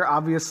a fire,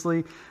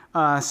 obviously.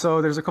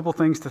 So there's a couple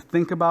things to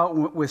think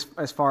about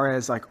as far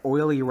as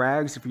oily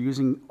rags. If you're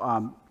using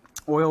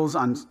oils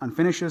on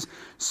finishes,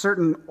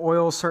 certain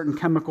oils, certain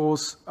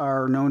chemicals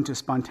are known to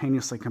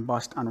spontaneously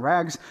combust on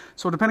rags.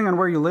 So depending on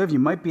where you live, you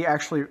might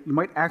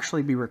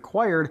actually be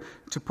required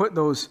to put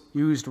those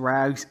used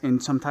rags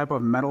in some type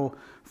of metal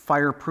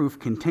fireproof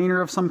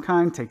container of some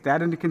kind. Take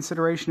that into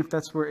consideration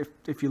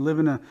if you live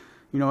in a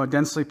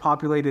densely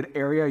populated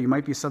area, you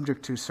might be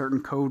subject to certain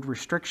code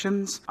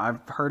restrictions. I've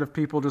heard of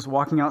people just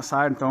walking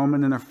outside and throwing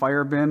them in their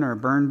fire bin or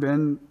burn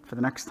bin for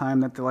the next time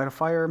that they light a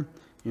fire.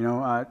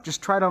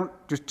 Just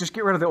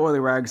get rid of the oily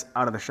rags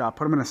out of the shop.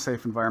 Put them in a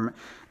safe environment.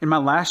 In my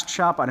last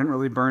shop, I didn't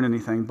really burn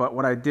anything, but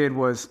what I did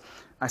was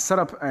I set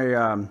up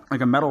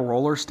a metal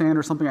roller stand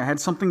or something. I had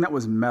something that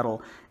was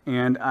metal,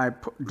 and I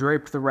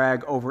draped the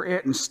rag over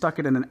it and stuck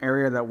it in an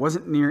area that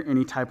wasn't near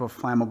any type of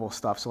flammable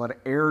stuff. So I let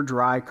it air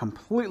dry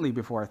completely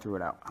before I threw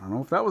it out. I don't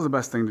know if that was the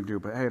best thing to do,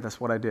 but hey, that's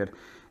what I did.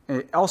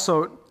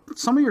 Also,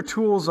 some of your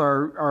tools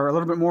are a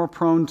little bit more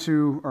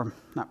are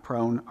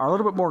a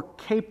little bit more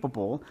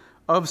capable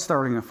of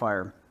starting a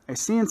fire. A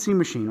CNC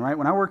machine, right?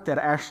 When I worked at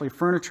Ashley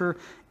Furniture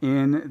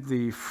in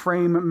the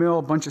frame mill,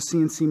 a bunch of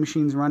CNC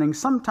machines running,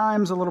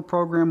 sometimes a little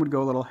program would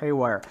go a little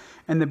haywire,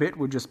 and the bit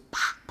would just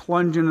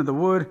plunge into the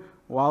wood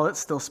while it's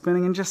still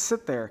spinning and just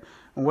sit there.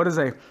 And what does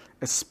a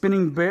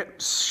spinning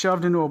bit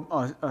shoved into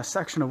a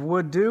section of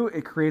wood do?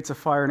 It creates a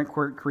fire, and it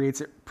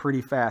creates it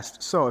pretty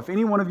fast. So if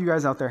any one of you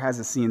guys out there has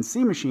a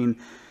CNC machine,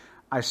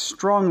 I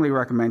strongly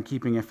recommend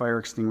keeping a fire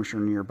extinguisher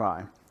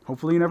nearby.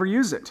 Hopefully you never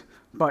use it.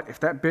 But if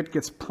that bit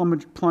gets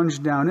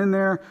plunged down in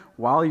there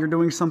while you're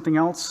doing something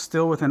else,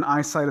 still within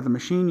eyesight of the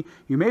machine,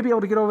 you may be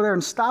able to get over there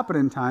and stop it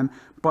in time,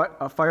 but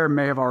a fire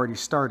may have already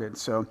started.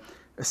 So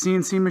a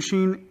CNC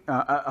machine,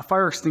 a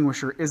fire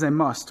extinguisher is a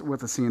must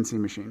with a CNC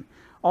machine.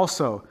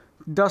 Also,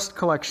 dust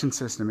collection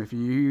system. If you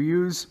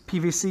use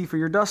PVC for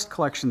your dust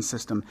collection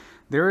system,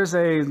 there is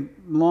a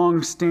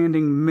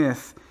long-standing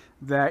myth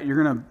that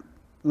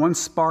one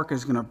spark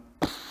is gonna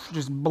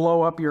just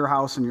blow up your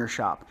house and your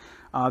shop.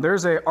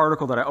 There's an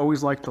article that I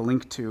always like to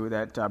link to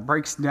that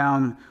breaks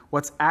down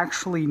what's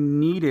actually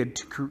needed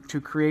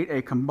to create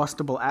a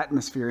combustible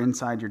atmosphere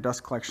inside your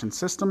dust collection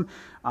system.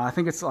 I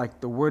think it's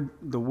like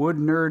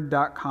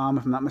thewoodnerd.com,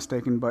 if I'm not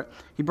mistaken, but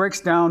he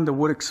breaks down the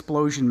wood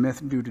explosion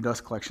myth due to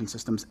dust collection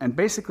systems. And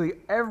basically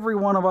every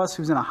one of us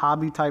who's in a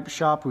hobby type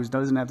shop, who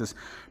doesn't have this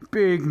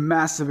big,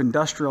 massive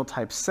industrial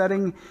type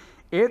setting,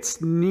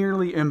 it's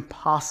nearly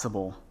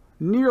impossible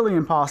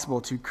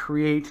to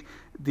create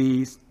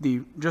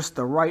just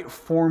the right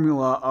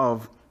formula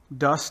of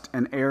dust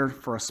and air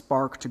for a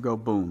spark to go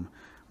boom,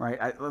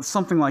 right?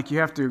 Something like you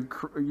have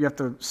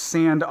to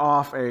sand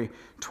off a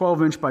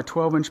 12-inch by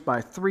 12-inch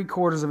by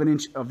 3/4 of an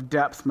inch of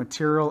depth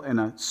material in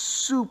a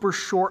super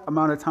short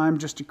amount of time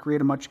just to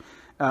create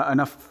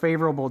enough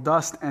favorable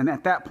dust. And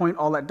at that point,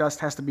 all that dust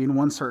has to be in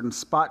one certain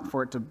spot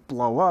for it to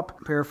blow up.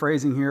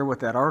 Paraphrasing here with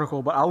that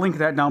article, but I'll link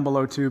that down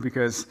below too,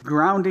 because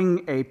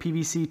grounding a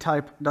PVC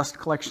type dust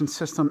collection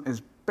system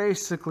is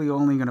basically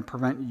only going to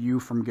prevent you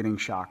from getting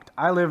shocked.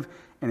 I live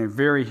in a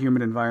very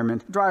humid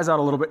environment. It dries out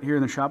a little bit here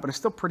in the shop, but it's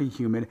still pretty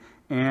humid.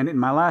 And in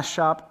my last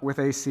shop with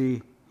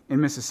AC in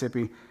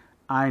Mississippi,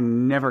 I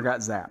never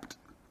got zapped,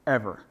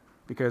 ever.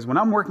 Because when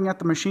I'm working at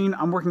the machine,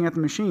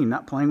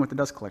 not playing with the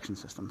dust collection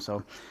system.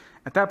 So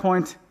at that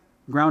point,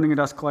 grounding a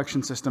dust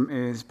collection system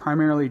is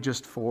primarily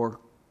just for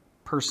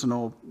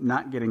personal,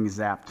 not getting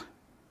zapped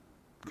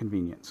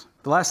convenience.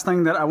 The last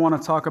thing that I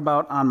want to talk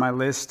about on my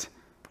list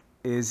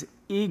is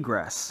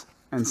egress,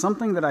 and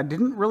something that I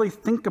didn't really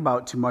think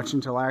about too much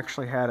until I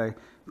actually had a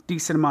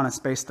decent amount of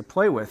space to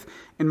play with.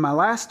 In my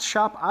last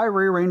shop, I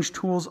rearranged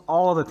tools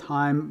all the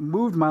time,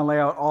 moved my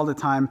layout all the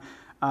time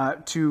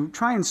to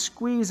try and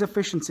squeeze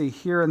efficiency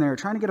here and there,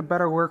 trying to get a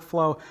better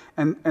workflow,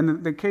 and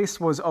the case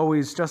was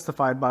always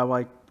justified by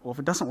like, well, if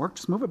it doesn't work,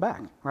 just move it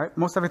back, right?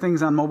 Most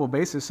everything's on mobile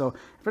basis, so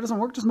if it doesn't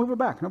work, just move it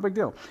back, no big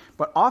deal.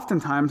 But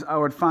oftentimes I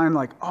would find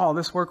like, oh,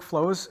 this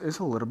workflow is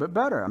a little bit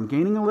better. I'm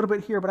gaining a little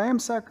bit here, but I am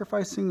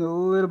sacrificing a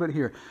little bit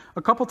here.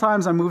 A couple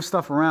times I moved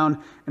stuff around,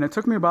 and it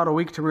took me about a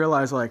week to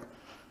realize like,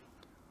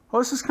 oh,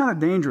 this is kind of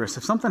dangerous.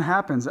 If something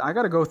happens, I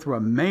got to go through a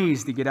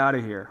maze to get out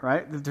of here,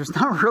 right? There's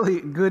not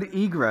really good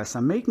egress.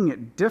 I'm making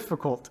it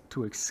difficult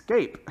to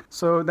escape.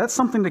 So that's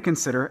something to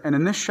consider. And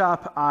in this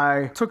shop,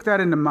 I took that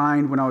into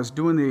mind when I was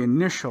doing the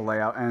initial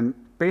layout. And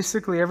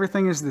basically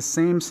everything is the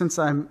same since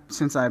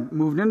I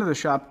moved into the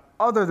shop,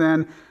 other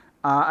than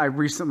I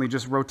recently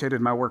just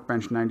rotated my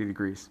workbench 90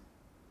 degrees.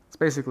 That's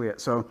basically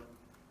it. So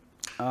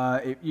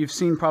you've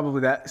seen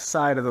probably that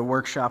side of the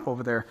workshop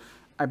over there.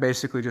 I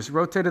basically just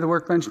rotated the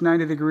workbench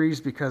 90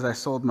 degrees because I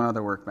sold my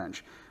other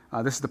workbench.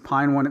 This is the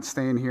pine one, it's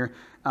staying here.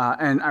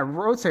 And I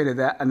rotated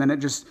that, and then I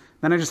just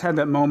had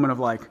that moment of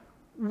like,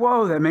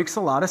 whoa, that makes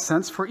a lot of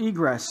sense for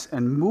egress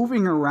and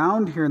moving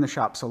around here in the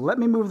shop. So let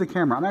me move the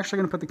camera. I'm actually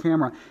gonna put the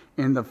camera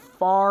in the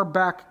far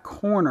back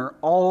corner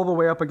all the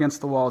way up against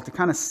the wall to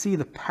kind of see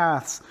the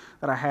paths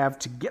that I have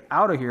to get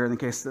out of here in the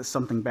case that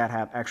something bad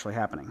actually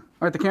happening.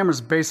 All right, the camera's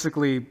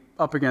basically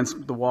up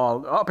against the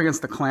wall, up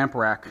against the clamp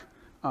rack.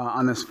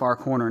 On this far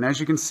corner, and as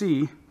you can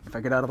see, if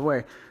I get out of the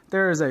way,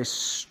 there is a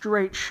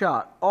straight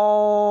shot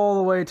all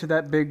the way to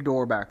that big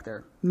door back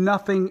there.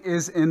 Nothing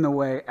is in the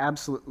way,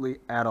 absolutely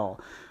at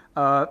all.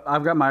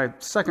 I've got my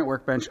second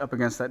workbench up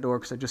against that door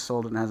because I just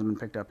sold it and hasn't been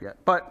picked up yet.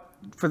 But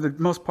for the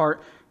most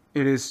part,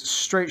 it is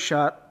straight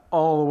shot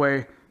all the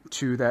way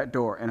to that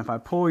door. And if I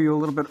pull you a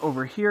little bit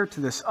over here to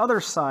this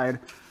other side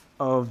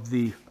of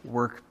the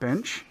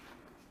workbench,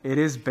 it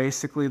is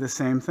basically the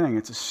same thing.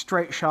 It's a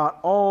straight shot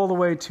all the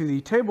way to the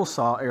table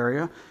saw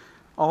area,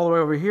 all the way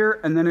over here,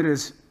 and then it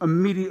is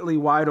immediately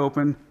wide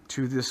open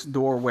to this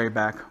doorway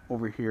back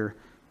over here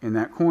in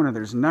that corner.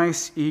 There's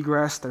nice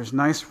egress, there's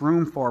nice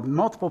room for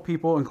multiple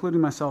people,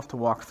 including myself, to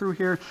walk through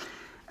here.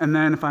 And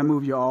then if I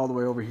move you all the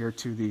way over here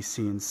to the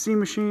CNC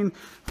machine,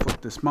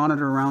 flip this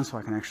monitor around so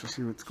I can actually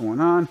see what's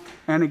going on.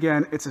 And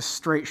again, it's a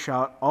straight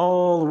shot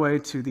all the way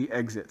to the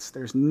exits.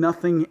 There's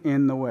nothing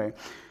in the way.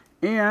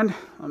 And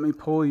let me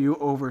pull you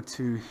over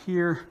to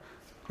here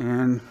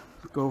and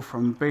go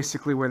from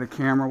basically where the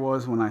camera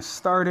was when I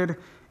started.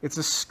 It's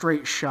a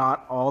straight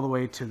shot all the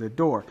way to the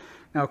door.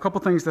 Now, a couple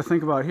things to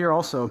think about here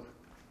also.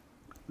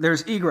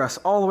 There's egress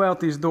all the way out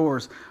these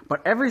doors,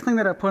 but everything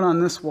that I put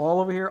on this wall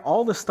over here,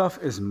 all this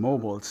stuff is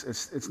mobile.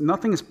 It's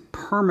nothing is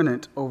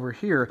permanent over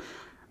here.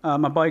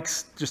 My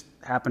bikes just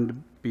happen to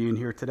be in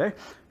here today.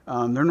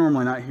 They're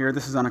normally not here.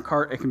 This is on a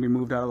cart. It can be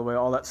moved out of the way,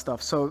 all that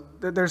stuff. So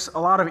there's a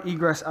lot of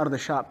egress out of the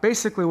shop.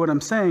 Basically, what I'm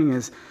saying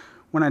is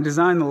when I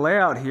designed the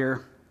layout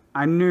here,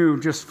 I knew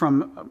just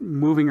from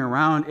moving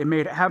around, it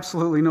made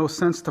absolutely no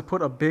sense to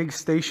put a big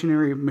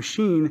stationary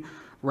machine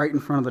right in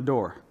front of the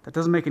door. That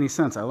doesn't make any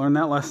sense. I learned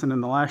that lesson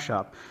in the last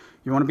shop.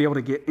 You want to be able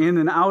to get in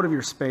and out of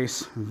your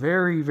space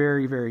very,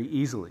 very, very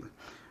easily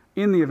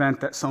in the event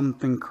that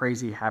something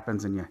crazy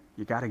happens and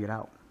you got to get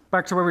out.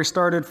 Back to where we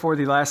started for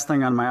the last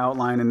thing on my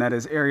outline, and that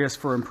is areas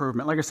for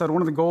improvement. Like I said,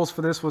 one of the goals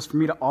for this was for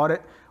me to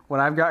audit what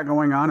I've got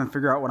going on and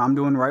figure out what I'm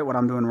doing right, what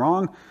I'm doing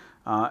wrong.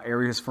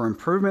 areas for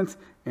improvement.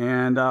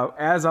 And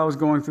as I was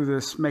going through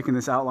this, making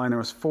this outline, there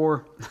was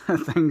 4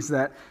 things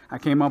that I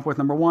came up with.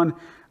 Number 1,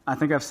 I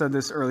think I've said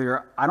this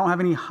earlier, I don't have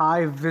any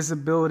high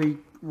visibility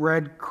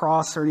red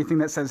cross or anything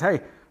that says,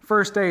 hey,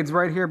 first aid's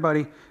right here,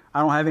 buddy. I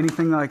don't have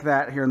anything like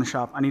that here in the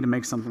shop. I need to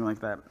make something like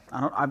that.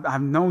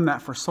 I've known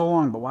that for so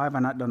long, but why have I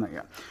not done that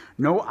yet?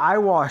 No eye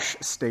wash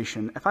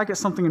station. If I get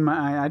something in my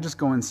eye, I just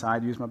go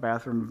inside, use my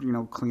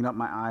bathroom, clean up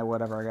my eye,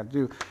 whatever I got to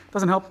do. It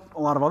doesn't help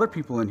a lot of other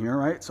people in here,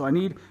 right? So I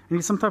need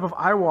some type of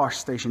eye wash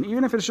station.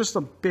 Even if it's just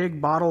a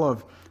big bottle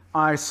of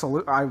eye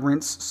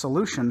rinse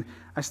solution,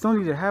 I still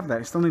need to have that.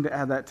 I still need to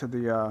add that to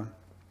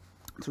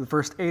the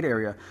first aid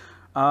area.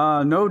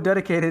 No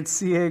dedicated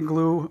CA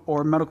glue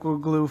or medical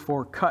glue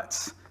for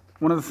cuts.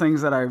 One of the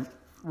things that I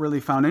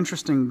really found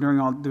interesting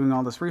during doing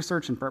all this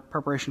research and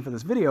preparation for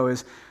this video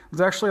is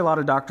there's actually a lot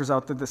of doctors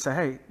out there that say,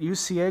 hey,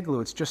 use CA glue.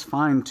 It's just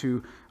fine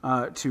to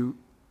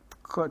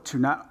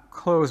not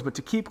close, but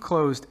to keep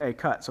closed a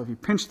cut. So if you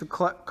pinch the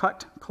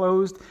cut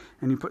closed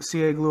and you put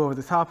CA glue over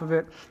the top of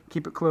it,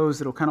 keep it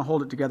closed, it'll kind of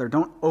hold it together.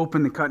 Don't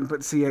open the cut and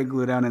put CA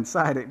glue down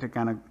inside it to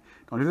kind of,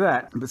 don't do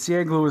that. But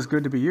CA glue is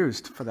good to be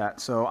used for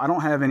that. So I don't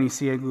have any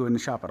CA glue in the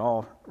shop at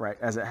all, right,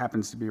 as it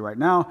happens to be right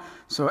now.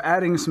 So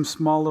adding some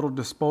small little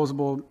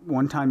disposable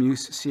one-time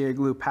use CA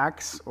glue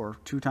packs or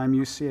 2-time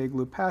use CA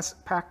glue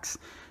packs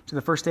to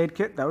the first aid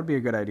kit, that would be a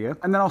good idea.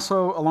 And then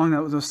also along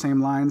those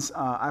same lines,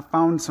 I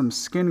found some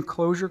skin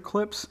closure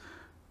clips,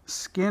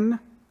 skin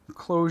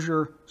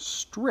closure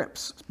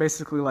strips. It's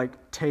basically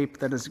like tape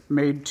that is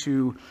made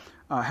to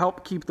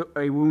help keep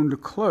a wound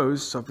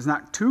closed. So if it's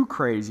not too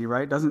crazy,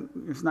 right?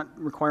 It's not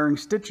requiring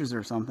stitches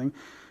or something,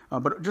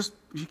 but just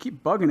if you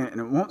keep bugging it and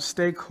it won't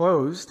stay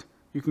closed,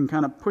 you can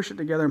kind of push it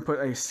together and put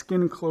a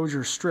skin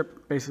closure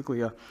strip,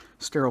 basically a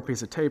sterile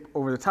piece of tape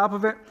over the top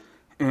of it,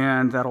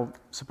 and that'll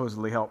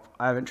supposedly help.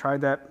 I haven't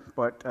tried that,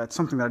 but it's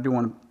something that I do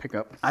want to pick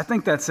up. I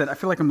think that's it. I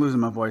feel like I'm losing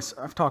my voice.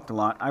 I've talked a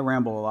lot. I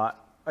ramble a lot.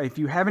 If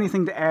you have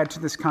anything to add to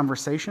this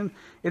conversation,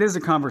 it is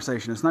a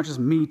conversation. It's not just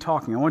me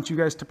talking. I want you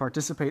guys to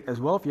participate as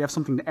well. If you have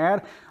something to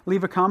add,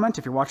 leave a comment.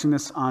 If you're watching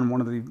this on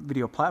one of the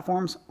video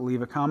platforms,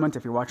 leave a comment.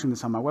 If you're watching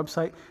this on my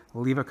website,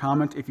 leave a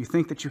comment. If you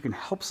think that you can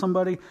help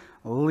somebody,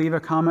 leave a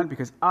comment,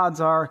 because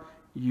odds are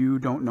you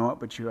don't know it,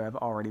 but you have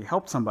already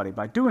helped somebody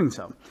by doing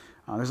so.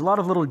 There's a lot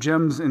of little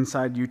gems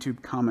inside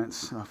YouTube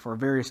comments for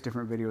various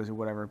different videos or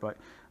whatever, but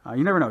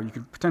you never know. You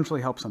could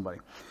potentially help somebody.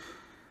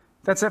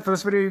 That's it for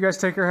this video. You guys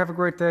take care, have a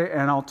great day,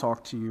 and I'll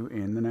talk to you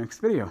in the next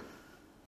video.